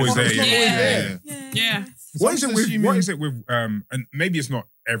 It's not always there. Yeah. What is it with and maybe it's not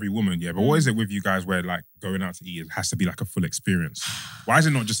every woman, but what is it with you guys where like going out to eat has to be like a full experience? Why is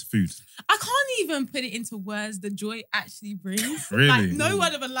it not just food? I can't even put it into words the joy it actually brings. Really? Like, no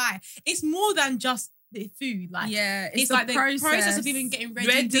word of a lie. It's more than just the food. Like, it's like the process of even getting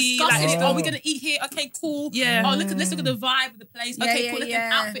ready discussing it. Are we going to eat here? Okay, cool. Yeah. Oh, let's look at the vibe of the place. Okay, cool. Let's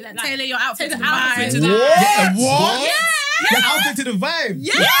outfit like that. Tailor your outfit to the outfit vibe. to that. What? Yeah. Your outfit to the vibe.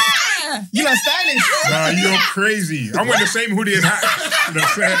 Yeah. You like stylish. Nah, you're crazy. I'm wearing the same hoodie and hat.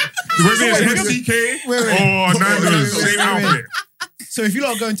 Whether it's NCK or Nando's, same outfit. So if you're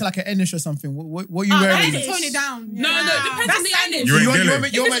not going to like an Ennish or something, what are you wearing? Tone it down. No, it depends on the Ennish. You're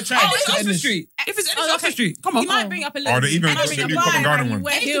in You might try. It's Oxford Street. If it's Ennish, Oxford Street. Come on. You might bring up a little. Oh, the new Covent Garden one.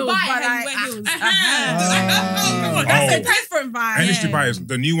 Wear It's heels, Dubai, but and like, wear heels. that's a different vibe. Ennish Dubai is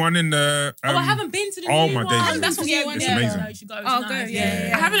the new one in the. I haven't been to the oh new my one. days. That's what you want. It's amazing. No, you should go. It's Oh, nice. go.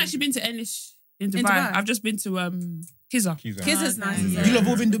 Yeah. I haven't actually been to Ennish in Dubai. I've just been to Kizza. Kizza's nice. You love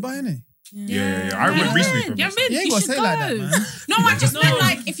all in Dubai, innit? Yeah. I went recently for Yeah, this. You ain't gonna say like that, man. No, I just meant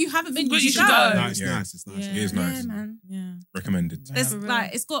like if you haven't been, you should go. No, it's nice. It's nice. It is nice. Yeah, man. Yeah. Recommended.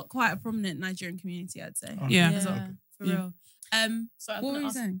 It's got quite a prominent Nigerian community, I'd say. Yeah. For real. So What were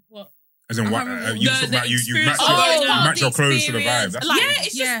you saying? What? As in what? You talk about you match your clothes to the vibe. That's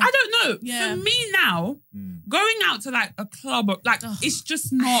It's just I don't know. Yeah. For me now, going out to like a club, like it's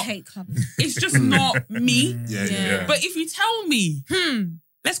just not. I hate clubs. It's just not me. Yeah. But if you tell me,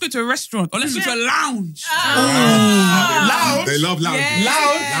 let's go to a restaurant or let's go to a lounge. Lounge? They love lounge.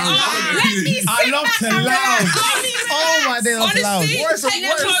 Lounge? I love to lounge. Oh my days, I love to Honestly, lounge. take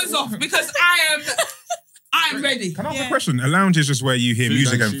your clothes off because I'm ready. Can I ask a question? A lounge is just where you hear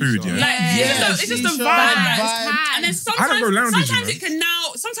music and food, yeah? It's just a vibe. And then I don't go lounges, sometimes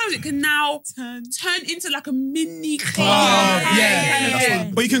you it can now turn into like a mini club.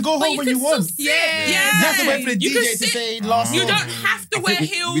 But you can go home when you want. Yeah. You have to wait for the You can DJ to sit- say last. You don't have to wear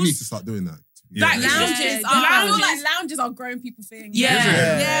heels. We need to start doing that. Like Lounges. I feel like lounges are grown people thing. Yeah.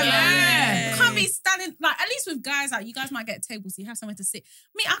 Man. You can't be standing, like, at least with guys, like, you guys might get a table so you have somewhere to sit.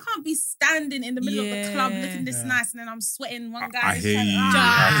 Me, I can't be standing in the middle of the club looking this nice and then I'm sweating one guy. I hear you.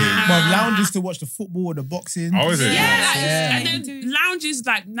 But lounges to watch the football or the boxing. Oh, is it? And then lounges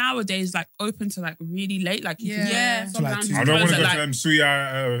like nowadays like open to like really late. Like you can some Like lounges I don't want to close go at, to like,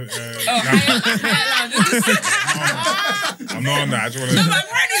 Suya. lounges. I'm not on that. I just want No, to. but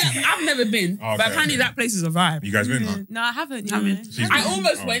apparently I've never been. Okay, But apparently that place is a vibe. You guys been? No, I haven't. I mean, She's I been.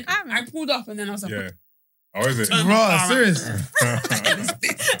 almost Oh. went. I pulled up and then I was like, Yeah. Oh, is it? Bro, serious. like when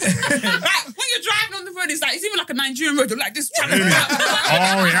you're driving on the road, it's like it's even like a Nigerian road. You're like this. Oh,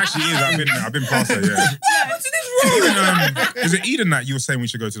 it actually is. I've been past it. Yeah. What's in this road? Is it Eden that you were saying we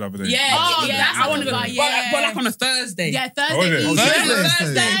should go to the other day? Yeah, that's I want to go. like, But like on a Thursday. Yeah, Oh, is it?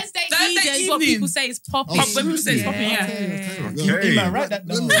 Thursday Thursday evening is what evening. people say is popping. When people say it's popping, Okay. You write that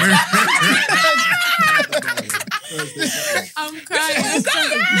down. I'm crying.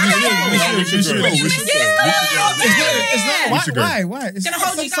 We should go. Why? It's Gonna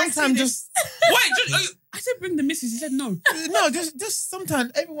hold you guys sometimes to just Wait, I said bring the missus. He said no. just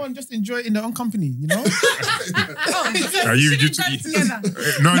sometimes everyone just enjoy it in their own company, you know. No, He we should said go, he we didn't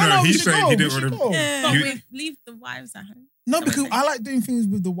should want go. to. But You- we leave the wives at home. No, because I like doing things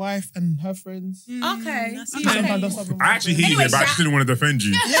with the wife and her friends. Okay. Sometimes that's something. I actually hear you here, but I just didn't want to defend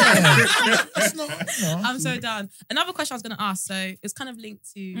you. It's not, you know. I'm so done. Another question I was going to ask, so it's kind of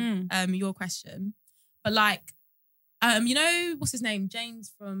linked to your question, but like, you know, what's his name?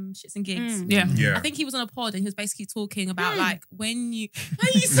 James from Shits and Gigs. Yeah. Yeah. I think he was on a pod and he was basically talking about like when you. Why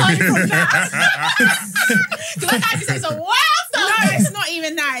are you starting from that? Because I had to say some wild stuff. No, it's not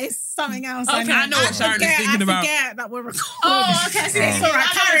even that. It's something else. Okay, I know what Sharon is thinking about. I forget that we're recording. Oh, okay. So It's all right.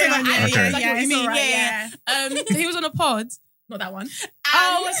 Carry on. Okay. Yeah, what you it's mean. all right. Yeah. He was on a pod. Not that one.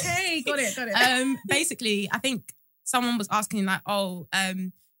 Oh, okay. Got it. Basically, I think someone was asking like,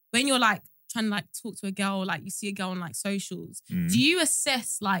 when you're like trying to like talk to a girl, like you see a girl on like socials, do you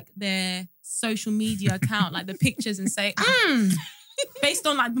assess like their social media account, like the pictures, and say, based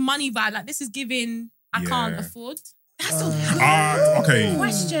on like the money vibe, like this is giving I can't afford? That's a okay.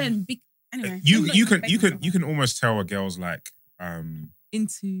 question. Anyway, You can almost tell a girl's like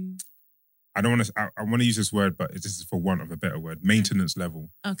into? I don't want to. I want to use this word, but this is for want of a better word. Maintenance level.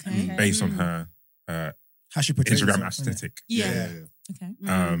 Okay. Based on her how she portrays Instagram herself, aesthetic. Yeah. Okay.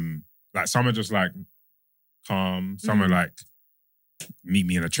 Like some are just like calm. Some are like meet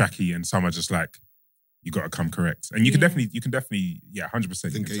me in a trackie, and some are just like you got to come correct. And you can definitely,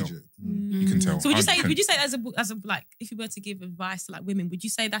 100%. Engage it. You can tell. So would you say 100%. as a like, if you were to give advice to like women, would you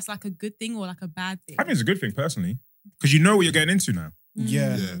say that's like a good thing or like a bad thing? I think it's a good thing personally because you know what you're getting into now.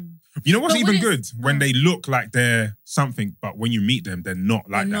 Yeah. You know what's But even when good? When they look like they're something, but when you meet them, they're not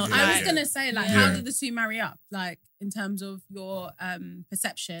like They're that. not I was gonna say, like, Yeah. how did the two marry up? Like, in terms of your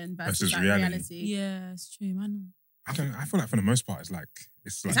perception versus like, reality. Yeah, it's true. I know. I feel like for the most part, it's like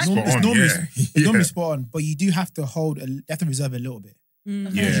It's spot on. normally, Yeah. it's normally spot on, but you do have to you have to reserve a little bit. Mm.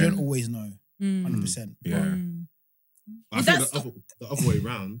 Because you Yeah. don't always know 100%. Yeah. But I think the other way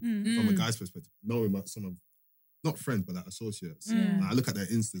around, from a guy's perspective, knowing about some of, not friends, but like associates, like, I look at their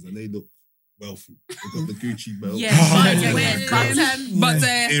Instas and they look wealthy. They got the Gucci belt. But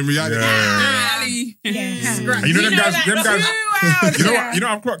in reality, And you know them guys. You know what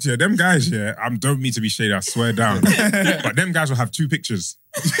I've clocked here. Them guys here. I don't mean to be shady. I swear down. But them guys will have 2 pictures.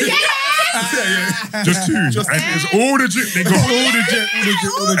 Just 2. And it's all the drip. They got all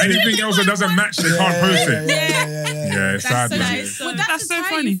the drip. Anything else that doesn't match, they can't post it. Yeah, it's sad. Well, that's That's so so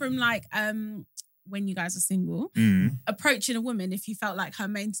funny. funny. From like when you guys are single, approaching a woman if you felt like her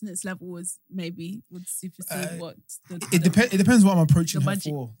maintenance level would supersede what It depends what I'm approaching the her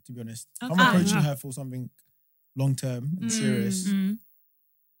budget. for, to be honest. If Okay. I'm approaching her for something long term and serious,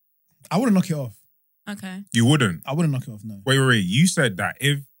 I wouldn't knock it off. Okay. You wouldn't. I wouldn't knock it off, no. Wait. You said that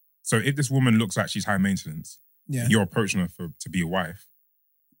if this woman looks like she's high maintenance, Yeah. you're approaching her to be a wife,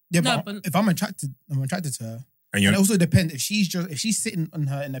 Yeah, No, but but- if I'm attracted to her. and And you're it also depends if she's sitting on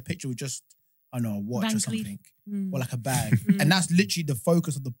her in a picture with just, I don't know, a watch Van or Cleef. something. Or like a bag. And that's literally the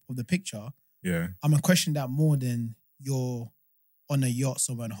focus of the picture. yeah. I'm gonna question that more than you're on a yacht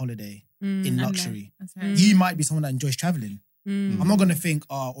somewhere on holiday in luxury. Okay. You might be someone that enjoys traveling. I'm not gonna think,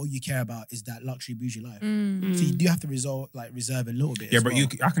 all you care about is that luxury bougie life. So you do have to reserve a little bit. Yeah, as but well.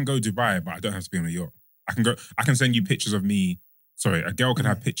 I can go Dubai, but I don't have to be on a yacht. I can send you pictures of me. Sorry, a girl can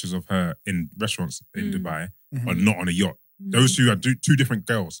have pictures of her in restaurants in Dubai, but not on a yacht. Those two are two different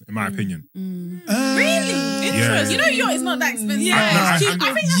girls, in my opinion. Really? Yeah. You know, yacht is not that expensive. Yeah. I think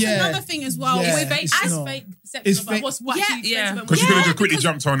that's another thing as well. Yeah. With It's as not. fake It's perception fake. of what's what actually Yeah. expensive. Because she could have just quickly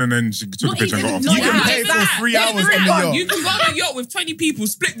jumped on and then she took a picture and got off. You can pay for 3 hours on the yacht. You can go on a yacht with 20 people,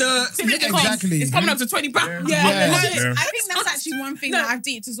 split the cost. Exactly. It's coming up to 20 pounds. Yeah. I think that's actually one thing that I've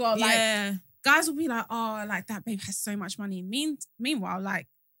deeped as well. Like, Yeah. guys will be like, oh, like that babe has so much money. Meanwhile, like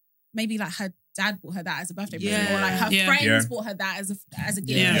maybe like her dad bought her that as a birthday present, or like her friends Yeah. bought her that as a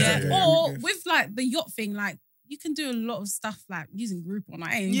gift. Yeah. Or with like the yacht thing, like you can do a lot of stuff like using Groupon.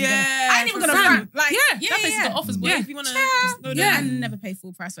 I ain't even for gonna free. front. Like, That place has got offers, boy. If you want to just go there. I never pay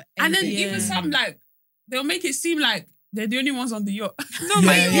full price for And then anything. even some, like, they'll make it seem like they're the only ones on the yacht. No, Yeah,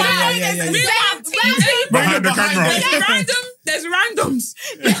 but yeah, yeah, yeah. Behind the camera. There's randoms.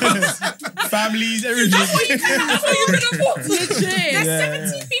 Families, everything. That's what you can afford. There's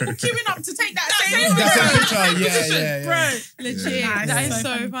 17 people queuing up to take that same That's photo. a picture. Yeah. Bro, legit. Yeah. That is So so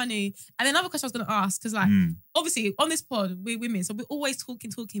funny. funny. And another question I was going to ask, because like, obviously on this pod, we're women, so we're always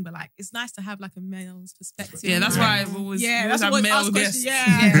talking, but like, it's nice to have like a male's perspective. Yeah, that's why we always that's have what male ask guests. questions.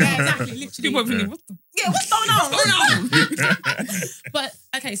 Yeah, exactly. Literally. People are thinking, what the? Yeah, what's going on? But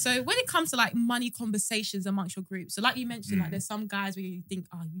okay, so when it comes to like money conversations amongst your group, so like you mentioned, like there's some guys where you think,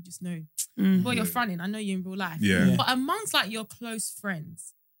 oh, you just know, well, you're fronting. I know you in real life. Yeah. But amongst like your close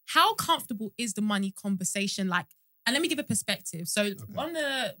friends, how comfortable is the money conversation? Like, and let me give a perspective. So on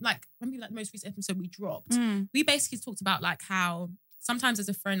the maybe the most recent episode we dropped, we basically talked about like how sometimes as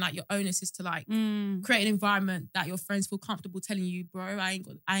a friend, like your onus is to like create an environment that your friends feel comfortable telling you, bro, I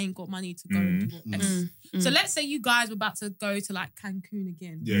ain't got money to go and do X. So let's say you guys were about to go to like Cancun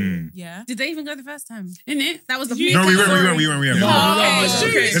again. Yeah. Did they even go the first time? In it? That was the No, we went.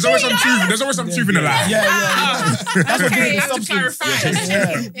 There's always some truth in the lie. Yeah. That's what Okay, gives I have to substance.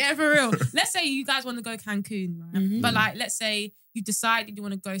 clarify. Yeah, for real. Let's say you guys want to go Cancun, right? But like, let's say you decided you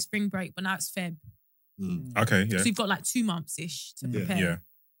want to go spring break, but now it's Feb. Okay, yeah. So you've got like 2 months-ish to prepare. Yeah.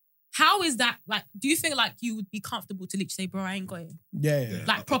 How is that? Like, do you feel like you would be comfortable to literally say, bro, I ain't got it? Yeah.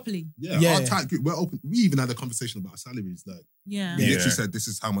 Like, properly? Yeah, our tight group, we're open. We even had a conversation about salaries. Like, Yeah. we literally said, this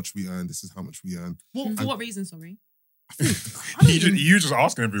is how much we earn, this is how much we earn. For what reason, sorry? You just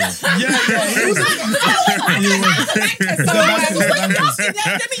asking everyone. Yeah.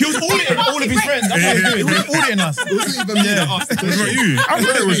 He was auditing all of his friends. That's what he was doing. He was auditing us. It wasn't even me that asked the It question. was not you. I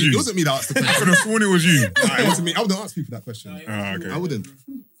thought it was you. It wasn't me that asked the I question. could have sworn it was you. It wasn't me. I wouldn't ask people that question. Okay. I wouldn't. It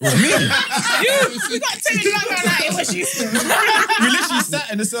was me. You got to take it like it was you. We literally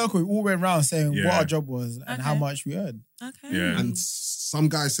sat in a circle. We all went around saying what Yeah. our job was and how much we earned. Okay. Yeah. And some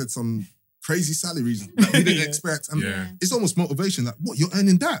guy said some crazy salaries that we didn't expect. And it's almost motivation. Like, what, you're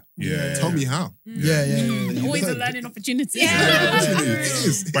earning that? Yeah. Tell me how. Yeah. Always a learning opportunity. It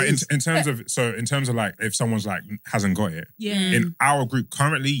is. But in terms of like if someone's like hasn't got it, in our group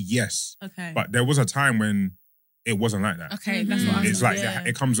currently, yes. Okay. But there was a time when it wasn't like that. Okay, that's what I It's like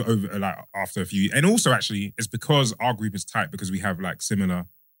it comes over like after a few, and also actually it's because our group is tight because we have like similar,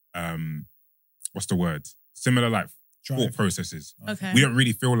 what's the word? Similar like thought processes. Okay. We don't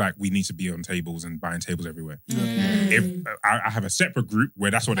really feel like we need to be on tables and buying tables everywhere. If I have a separate group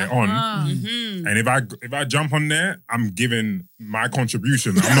where that's what they're on, and if I jump on there, I'm giving my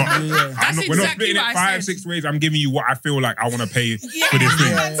contribution. I'm not. We're not splitting it 5-6 ways. I'm giving you what I feel like I want to pay for this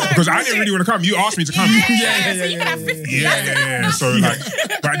thing because I didn't really want to come. You asked me to come. So you can have 50. Yeah. So like,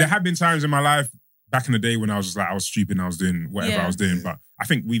 but there have been times in my life back in the day when I was just like I was stupid and I was doing whatever I was doing. But I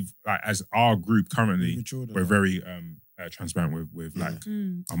think we've like as our group currently, we're very transparent with like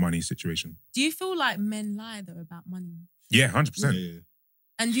our money situation. Do you feel like men lie though about money? Yeah, 100%.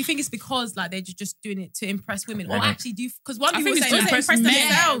 And do you think it's because like they're just doing it to impress women, or Why not? actually do? Because one I people think say it's to like, impress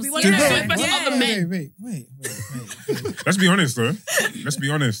themselves. men. We want Yeah. to To impress other men. Wait. Let's be honest though. Let's be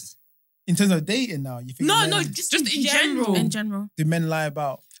honest. In terms of dating now, you think No, just in general. In general. do men lie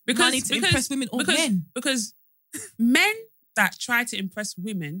about Money to impress women or men? Because men that try to impress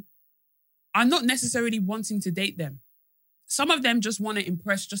women are not necessarily wanting to date them. Some of them just want to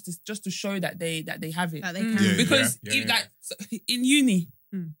impress just to show that they have it. That they can. Because if, like in uni,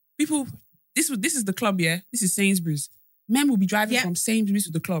 people this is the club, yeah. This is Sainsbury's. Men will be driving from Sainsbury's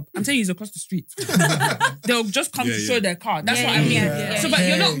to the club. I'm telling you, it's across the street. They'll just come to show their car. That's what I mean. So, but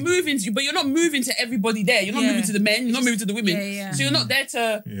you're not moving to everybody there. You're not moving to the men. You're not moving to the women. So you're not there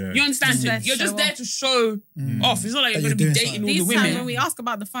to. You understand? You're just there to show off. It's not like you're going to be dating all the These times women. when we ask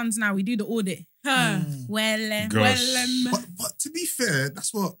about the funds now, we do the audit. But Well, to be fair,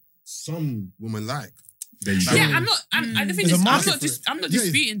 that's what some women like. Yeah, the thing is, I'm not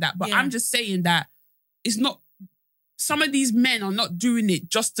disputing that, but Yeah. I'm just saying that it's not. Some of these men are not doing it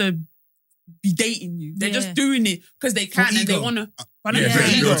just to be dating you. They're just doing it because they can and they want to. To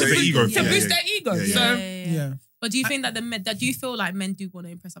boost their ego. Yeah. But do you think that do you feel like men do want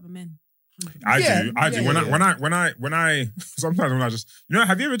to impress other men? I do. When I sometimes when I just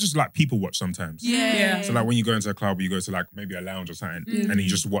have you ever just like people watch sometimes? Yeah. So like when you go into a club, or you go to like maybe a lounge or something, and you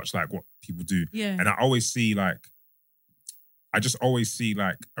just watch like what people do. Yeah. And I just always see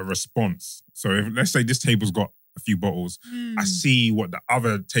like a response. So if let's say this table's got a few bottles, I see what the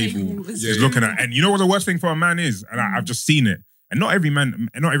other table is looking at. And you know what the worst thing for a man is? And I've just seen it. And not every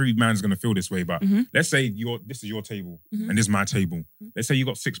man's gonna feel this way, but let's say this is your table and this is my table. Let's say you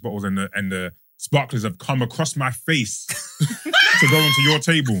got 6 bottles and the sparklers have come across my face to go onto your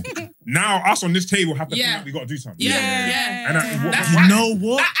table. Now us on this table have to think that we got to do something. And You know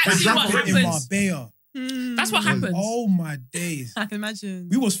what? That's That what happened in happens. Marbella. That's what happens. Oh my days. I can imagine.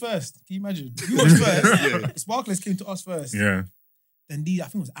 We was first. Can you imagine? We was first. Sparklers came to us first. Yeah. Then I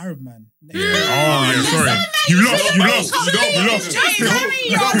think it was Arab man. Oh yeah, sorry. You lost. You lost.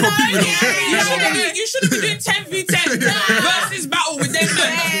 You shouldn't be doing 10v10 versus battle with them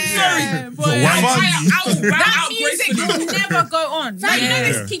men. Sorry. that music will never go on. Like, you know,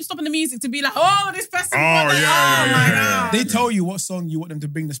 they keep stopping the music to be like, this person. My God. They tell you what song you want them to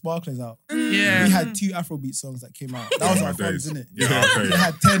bring the sparklers out. Yeah. We had 2 Afrobeat songs that came out. That was our funds, isn't it? Yeah, okay. We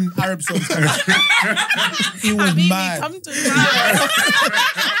had 10 Arab songs coming out. It was mad.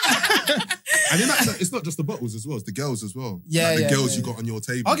 And it's not just the bottles as well, it's the girls as well. Yeah, like the yeah, girls yeah. you got on your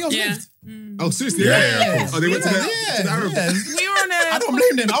table. Our girls lived. Oh, seriously? Yeah. Oh, they went to the Arab. Yeah. We were on I don't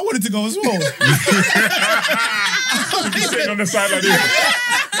blame them. I wanted to go as well. You're sitting on the side like this.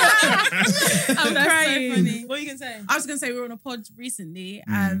 I'm crying. So funny. What are you going to say? I was going to say we were on a pod recently,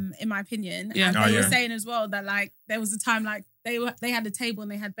 in my opinion. Yeah. And Oh, they were yeah. saying as well that like there was a time like they had a table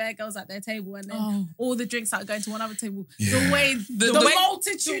and they had bare girls at their table and then all the drinks started going to one other table. Yeah. The way the way-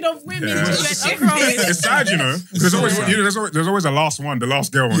 multitude of women Yeah. just went across. It's sad, you know. There's always a last one, the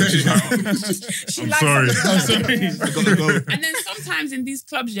last girl. And she's like, I'm sorry. I gotta go. And then sometimes in these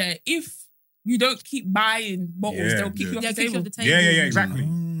clubs, if you don't keep buying bottles, Yeah, they'll kick you off the Kick you table. off the table. Yeah, exactly.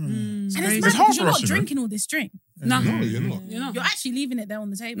 And it's It's mad hard because for you're us, not you know. drinking all this drink. No, you're not. You're actually leaving it there on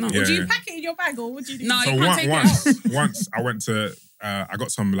the table. No. Would you Yeah. pack it in your bag or would you do? No, So you can't take it. once I went to, I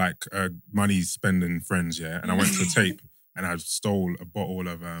got some like money spending friends, and I went to Tape and I stole a bottle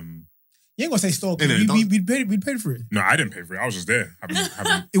of. You ain't gonna say stole. We'd paid for it. No, I didn't pay for it. I was just there.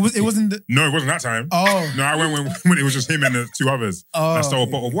 It wasn't. No, it wasn't that time. Oh no, I went when it was just him and the two others. Oh, I stole a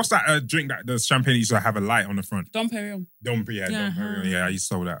bottle. What's that drink that the champagne used to have a light on the front? Dom Perignon. Dom Perignon. Yeah, I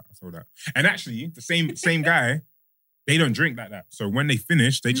stole that. And actually, the same guy, they don't drink like that. So when they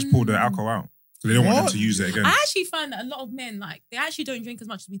finish, they just pour the alcohol out. So they don't want them to use it again. I actually find that a lot of men, like, they actually don't drink as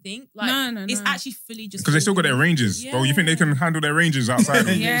much as we think. Like, No. it's actually fully just Because they still got their ranges. Bro, you think they can handle their ranges outside?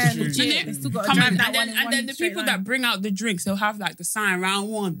 Yeah, Of legit. They still got to Come drink on, that and one then, in and then one the straight people line. that bring out the drinks, they'll have like the sign round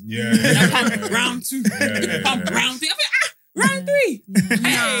 1. Yeah. Round 2. Yeah. Round 3. Round 3.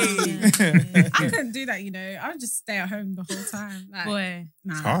 Hey. I couldn't do that, I would just stay at home the whole time. Like, Boy.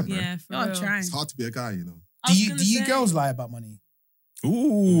 nah. It's hard, man. Yeah, for You're real. trying. It's hard to be a guy, Do you girls lie about money?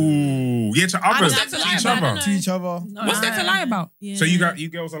 Ooh. Yeah, to others. don't To lie each about it, other. no. To each other. No, What's there to lie about? Yeah. So you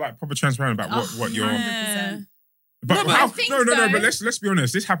girls are like proper transparent about what you're... 100%. But No, but how, I think no, though- but let's be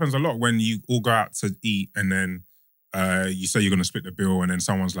honest. This happens a lot when you all go out to eat and then you say you're going to split the bill and then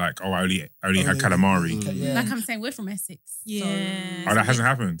someone's like, oh, I only had calamari. Yeah. Like I'm saying, we're from Essex. Yeah. Oh, that hasn't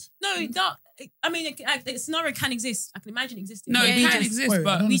happened? No, that, I mean, the scenario can exist. I can imagine existing. No, But it we can just- exist, Wait, I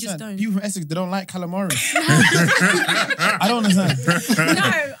but don't we just understand. don't. People from Essex, they don't like calamari. I don't understand.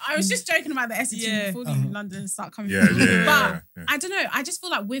 No, I was just joking about the Essex Yeah. before leaving London and start coming Yeah, from. yeah, But yeah. I don't know. I just feel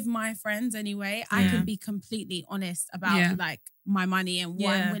like with my friends anyway, I can be completely honest about like my money and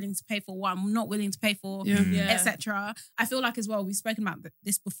what I'm willing to pay for, what I'm not willing to pay for, etc. I feel like as well, we've spoken about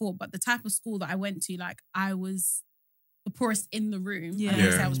this before, but the type of school that I went to, like I was the poorest in the room. Yeah. I don't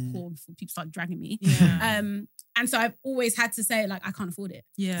want to say Yeah. I was poor before people start dragging me. Yeah. And so I've always had to say like I can't afford it.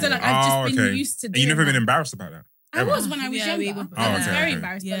 Yeah. So like I've just been okay. used to And doing you've never been that. embarrassed about that? I Ever? was when I was Yeah, we younger. were- I was okay, very okay.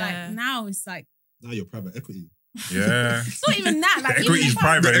 embarrassed, but Yeah. like now it's like Now you're private equity. Yeah. it's not even that. Like The even equity is if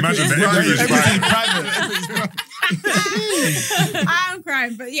private. Imagine the equity is private. I'm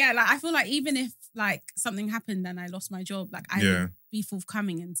crying, but yeah, like I feel like even if like something happened and I lost my job, like I would be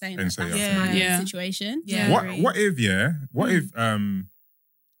forthcoming and saying And that say, that's yeah. my Yeah. situation. Yeah.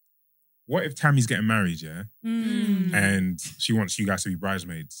 What if Tammy's getting married, and she wants you guys to be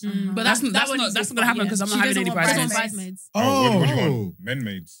bridesmaids? But that's not going to happen because I'm not having any bridesmaids. bridesmaids. What do you want? Men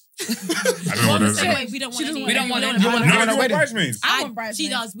maids? I don't know what We don't want any. We don't want any. No, you want bridesmaids? I want bridesmaids. She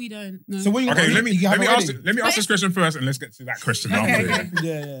does. We don't. So what you Okay, let me ask. ask this question first, and let's get to that question after. okay.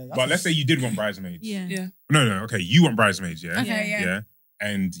 Yeah. But let's say you did want bridesmaids. Yeah. No. Okay, you want bridesmaids, yeah. Okay, yeah.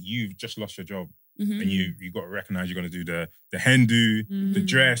 And you've just lost your job, Mhm. and you got to recognize you're going to do the hen do, the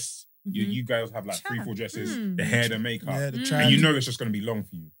dress. You guys have like 3-4 dresses, the hair, the makeup, Yeah, the and trans. you know it's just going to be long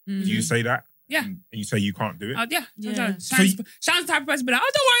for you. Do you say that? Yeah. And you say you can't do it. Yeah. Yeah. Sharon's the type of person be like,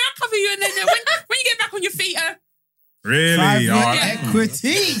 oh, don't worry, I'll cover you. And then when you get back on your feet, Really? Private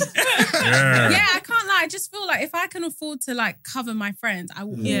equity. Yeah, I can't lie. I just feel like if I can afford to like cover my friends, I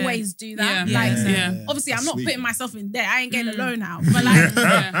will Yeah. always do that. Yeah. Like, Yeah. obviously, I'm That's not sweet. putting myself in debt. I ain't getting a loan out. But like,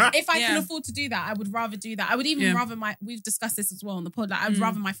 Yeah. if I can Yeah. afford to do that, I would rather do that. I would even Yeah. rather we've discussed this as well on the pod. Like, I would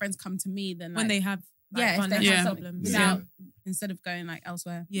rather my friends come to me than When like, they have if they financial have Yeah. problems without instead of going like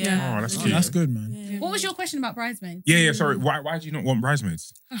elsewhere. Yeah. Oh, that's Oh, cute. that's good, man. What was your question about bridesmaids? Yeah. Sorry. Why do you not want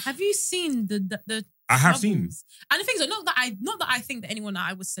bridesmaids? Have you seen the I have seen. troubles? And the things are not that I think that anyone that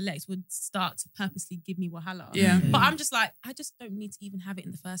I would select would start to purposely give me wahala. Yeah. But I'm just like, I just don't need to even have it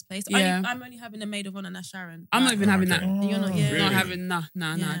in the first place. Yeah. I'm only having a maid of honor and that's Sharon. I'm not even having that. Okay. You're not. Oh. Yeah. Really? Not having, nah.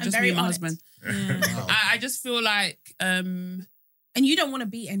 Yeah. Just very me and my honest. husband. Yeah. I just feel like, And you don't want to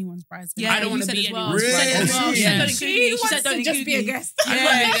be anyone's bridesmaid. Yeah, I don't you wanna said be as well. anyone's She said it as bridesmaid. well. She said Yeah. don't include me. She said don't just include be a me. guest.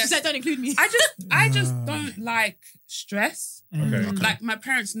 Yeah. She said don't include me. I just don't like stress. Okay. Like my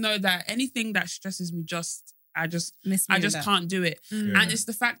parents know that anything that stresses me, I just can't do it. Yeah. And it's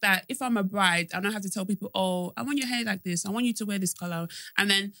the fact that if I'm a bride, I don't have to tell people, oh, I want your hair like this. I want you to wear this color. And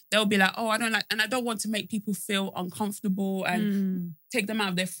then they'll be like, oh, I don't like, and I don't want to make people feel uncomfortable and take them out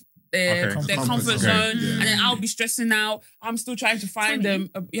of their Okay. comfort Okay. zone. Yeah. And then I'll be stressing out. I'm still trying to find Tell me.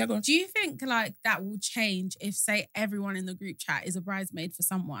 them. Yeah, go on. Do you think like that will change if, say, everyone in the group chat is a bridesmaid for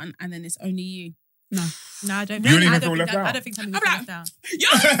someone and then it's only you? No. No, I don't. You don't even I feel left out? I don't think Tammy would I'm feel like, left out. Yo,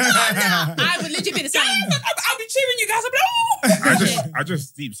 I would literally be the same. I'll be cheering you guys. I'll be like, I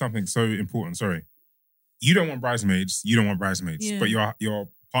just deep something so important. Sorry, you don't want bridesmaids. You don't want bridesmaids, Yeah. but your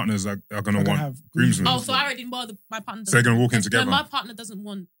partners are going to gonna want have groomsmen. Oh, so I already my partner. So they're gonna walk in No, together? my partner doesn't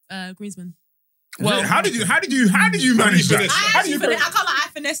want groomsmen. Well, how did you manage that? I can't lie, I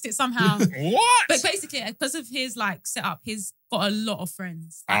finessed it somehow. What? But basically, because of his like setup, he's got a lot of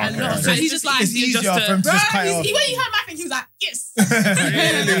friends. Okay. A lot of, so he's just like, it's easier for him to just cut it off. when he heard my thing, he was like, yes.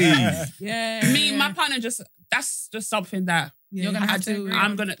 Really? Yeah. Me, my partner that's just something that You're gonna have to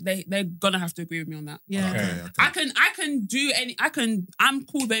agree. They're gonna have to agree with me on that. Yeah. Okay. I can do I'm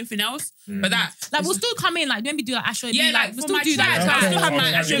cool with anything else, but that like we'll still come in like maybe do like Asher. yeah, like we'll for still my do chat, that. I still have my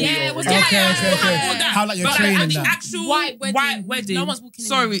Asher. Yeah, we'll Okay. all that. How like your But training like, the that? actual White wedding. No one's walking in.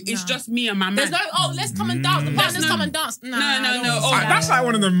 Sorry, it's Nah. just me and my man. There's no, let's come and dance. The partners come and dance. No. That's like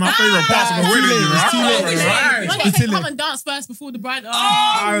one of my favorite parts of a wedding. You Right? want to come and dance first before the bride.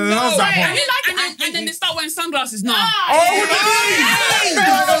 I love that part. And then they start wearing sunglasses. No.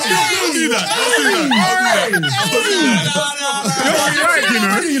 Don't do that.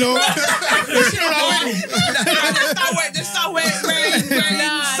 They start wearing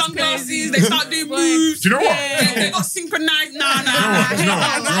sunglasses. They start doing moves. Do you know what? They got synchronized. No.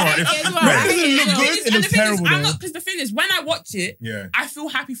 It looks terrible though. Because the thing is, when I watch it, Yeah. I feel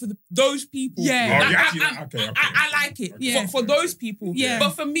happy for those people. Yeah. I like it. Yeah. For those people. Yeah.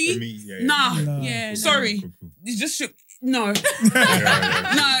 But for me, nah. Yeah. Sorry. Cool. It's just no. No,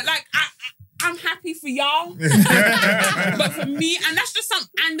 like I'm happy for y'all. But for me, and that's just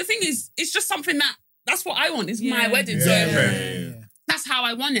and the thing is, it's just something that's what I want. It's my wedding. So that's how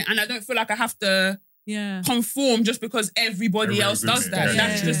I want it. And I don't feel like I have to conform just because everybody else does that.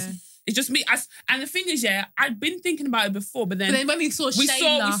 That's just it's just me. And the thing is, I'd been thinking about it before, but then when we saw we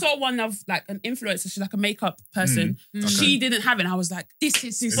saw one of like an influencer, she's like a makeup person. She didn't have it. And I was like, this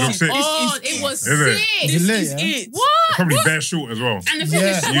is It looks sick. it was Is it? sick. Is it lit, This yeah? is it. What? Probably bare short as well. And the thing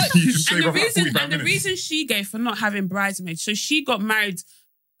is, You shave off like 45 the minutes. reason she gave for not having bridesmaids, so she got married,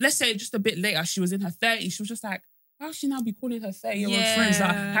 let's say just a bit later, she was in her 30s. She was just like, how she now be calling her 30-year-old friends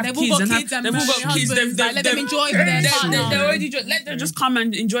that have They've all kids got and kids and they've all got kids. husbands. Like, let them enjoy with their partner. They already let them just come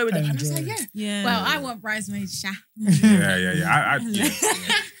and enjoy with them. And I was like, Yeah. Well, I want bridesmaids, Sha. Yeah.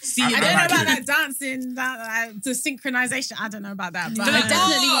 See, I don't know like about it. that dancing, the synchronization. I don't know about that, but they're I like,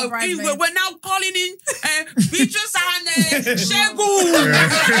 definitely want bridesmaids. we're now calling in Beatrice and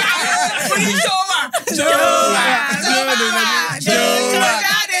Shegu.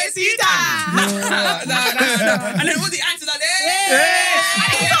 And then all the answers are there.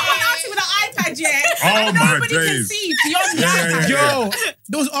 I got one auntie with an iPad, Oh my Nobody can days. see beyond the iPad. Yo,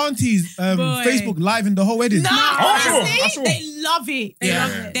 those aunties, Facebook live in the whole wedding. No, I saw. they love it. They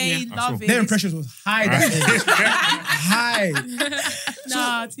love it. They love it. Their impressions was high. High.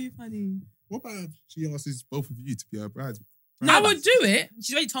 Nah, too funny. What about if she asks both of you to be her bride? I would do it.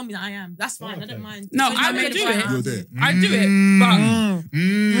 She's already told me that I am. That's fine. I don't mind. No, So I she's would made do right it. now. You'll do it. I'd do it.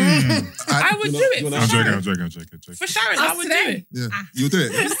 But I would do it. I'm joking. For Sharon, I would do it. Yeah. You'll do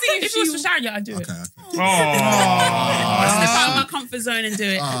it. If it was for Sharon, I'd do it. Okay. Step out of my comfort zone and do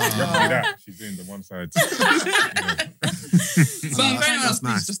it. She's doing the one side. But if anyone else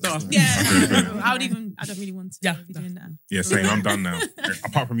needs to start. Yeah. I don't really want to be doing that. Yeah, same. I'm done now.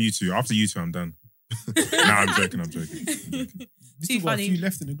 Apart from you two. After you two, I'm done. Nah, I'm joking. We still got a funny. few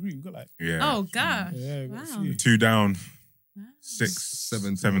left in the group. We got like Oh, gosh. we got a Wow. few. 2 down, Wow. 6,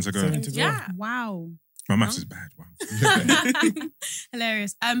 Seven 7 to go. 7 to go. Yeah. Wow. My maths is bad. Wow.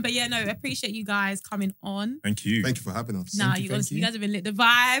 Hilarious. But yeah, no, I appreciate you guys coming on. Thank you. Thank you for having us. Nah, you, you thank honestly, you. you guys have been lit. The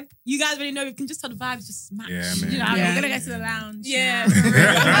vibe. You guys already know. We can just tell the vibes just smash. Yeah, man. You know, We're gonna go to the lounge. Yeah.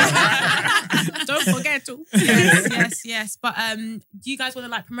 Don't forget to. Yes. But do you guys want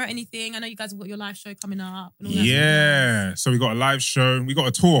to like promote anything? I know you guys have got your live show coming up. And all that Yeah. So we got a live show. We got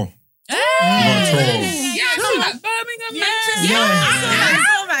a tour. Hey! We got a tour. Yeah, so like Birmingham, Manchester.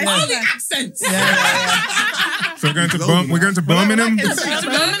 All the accents. So we're going to Birmingham on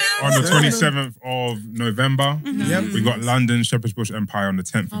the 27th of November. Yep. We got London, Shepherd's Bush Empire on the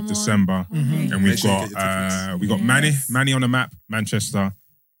 10th of December. And we've Make sure you got get your we got Manny on the map, Manchester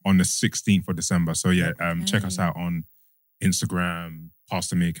on the 16th of December. So yeah, check us out on Instagram,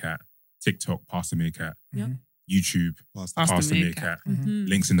 Pastor Meerkat, TikTok, Pastor Meerkat, YouTube, Pastor Meerkat.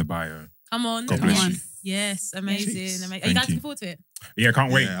 Links in the bio. Come on. God bless you. Yes, amazing. Jeez. Are you Thank guys you. looking forward to it? Yeah,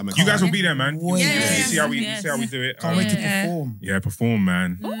 can't wait. Yeah, I'm You guys excited. will be there, man. Wait. You Yes. see how we do it. Can't wait to perform. Yeah, perform,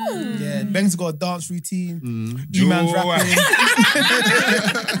 man. Yeah, Ben's got a dance routine. Joe. E-man's rapping.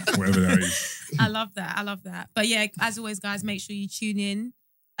 Whatever that is. I love that. But yeah, as always, guys, make sure you tune in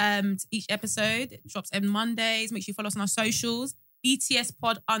to each episode. It drops on Mondays. Make sure you follow us on our socials. BTS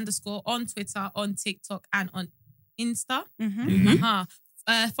pod _ on Twitter, on TikTok, and on Insta.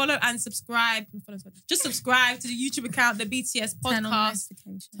 Follow and subscribe. Just subscribe to the YouTube account, the BTS podcast.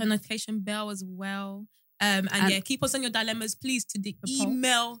 Turn notification bell as well. And yeah, keep us on your dilemmas, please, to the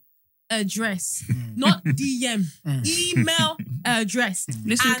email address, not DM. Email address.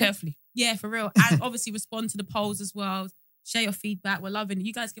 Listen carefully. Yeah, for real. And obviously respond to the polls as well. Share your feedback. We're loving it.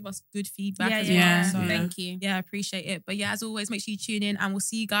 You guys give us good feedback as well. So thank you. Yeah, I appreciate it. But yeah, as always, make sure you tune in and we'll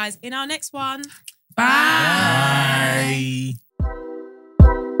see you guys in our next one. Bye.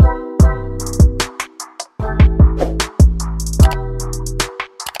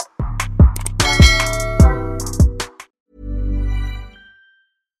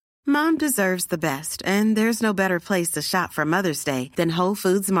 Mom deserves the best, and there's no better place to shop for Mother's Day than Whole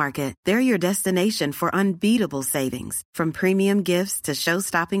Foods Market. They're your destination for unbeatable savings, from premium gifts to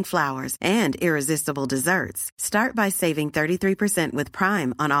show-stopping flowers and irresistible desserts. Start by saving 33% with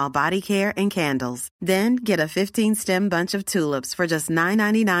Prime on all body care and candles. Then get a 15-stem bunch of tulips for just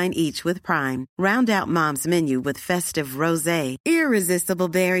 $9.99 each with Prime. Round out Mom's menu with festive rosé, irresistible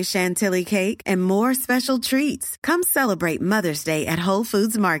berry chantilly cake, and more special treats. Come celebrate Mother's Day at Whole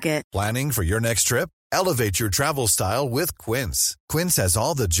Foods Market. Planning for your next trip? Elevate your travel style with Quince. Quince has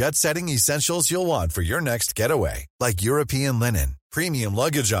all the jet-setting essentials you'll want for your next getaway, like European linen, premium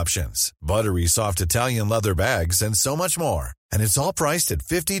luggage options, buttery soft Italian leather bags, and so much more. And it's all priced at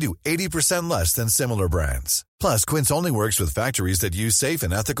 50 to 80% less than similar brands. Plus, Quince only works with factories that use safe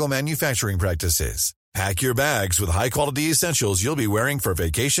and ethical manufacturing practices. Pack your bags with high-quality essentials you'll be wearing for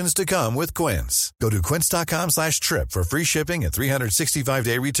vacations to come with Quince. Go to quince.com/trip for free shipping and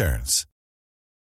 365-day returns.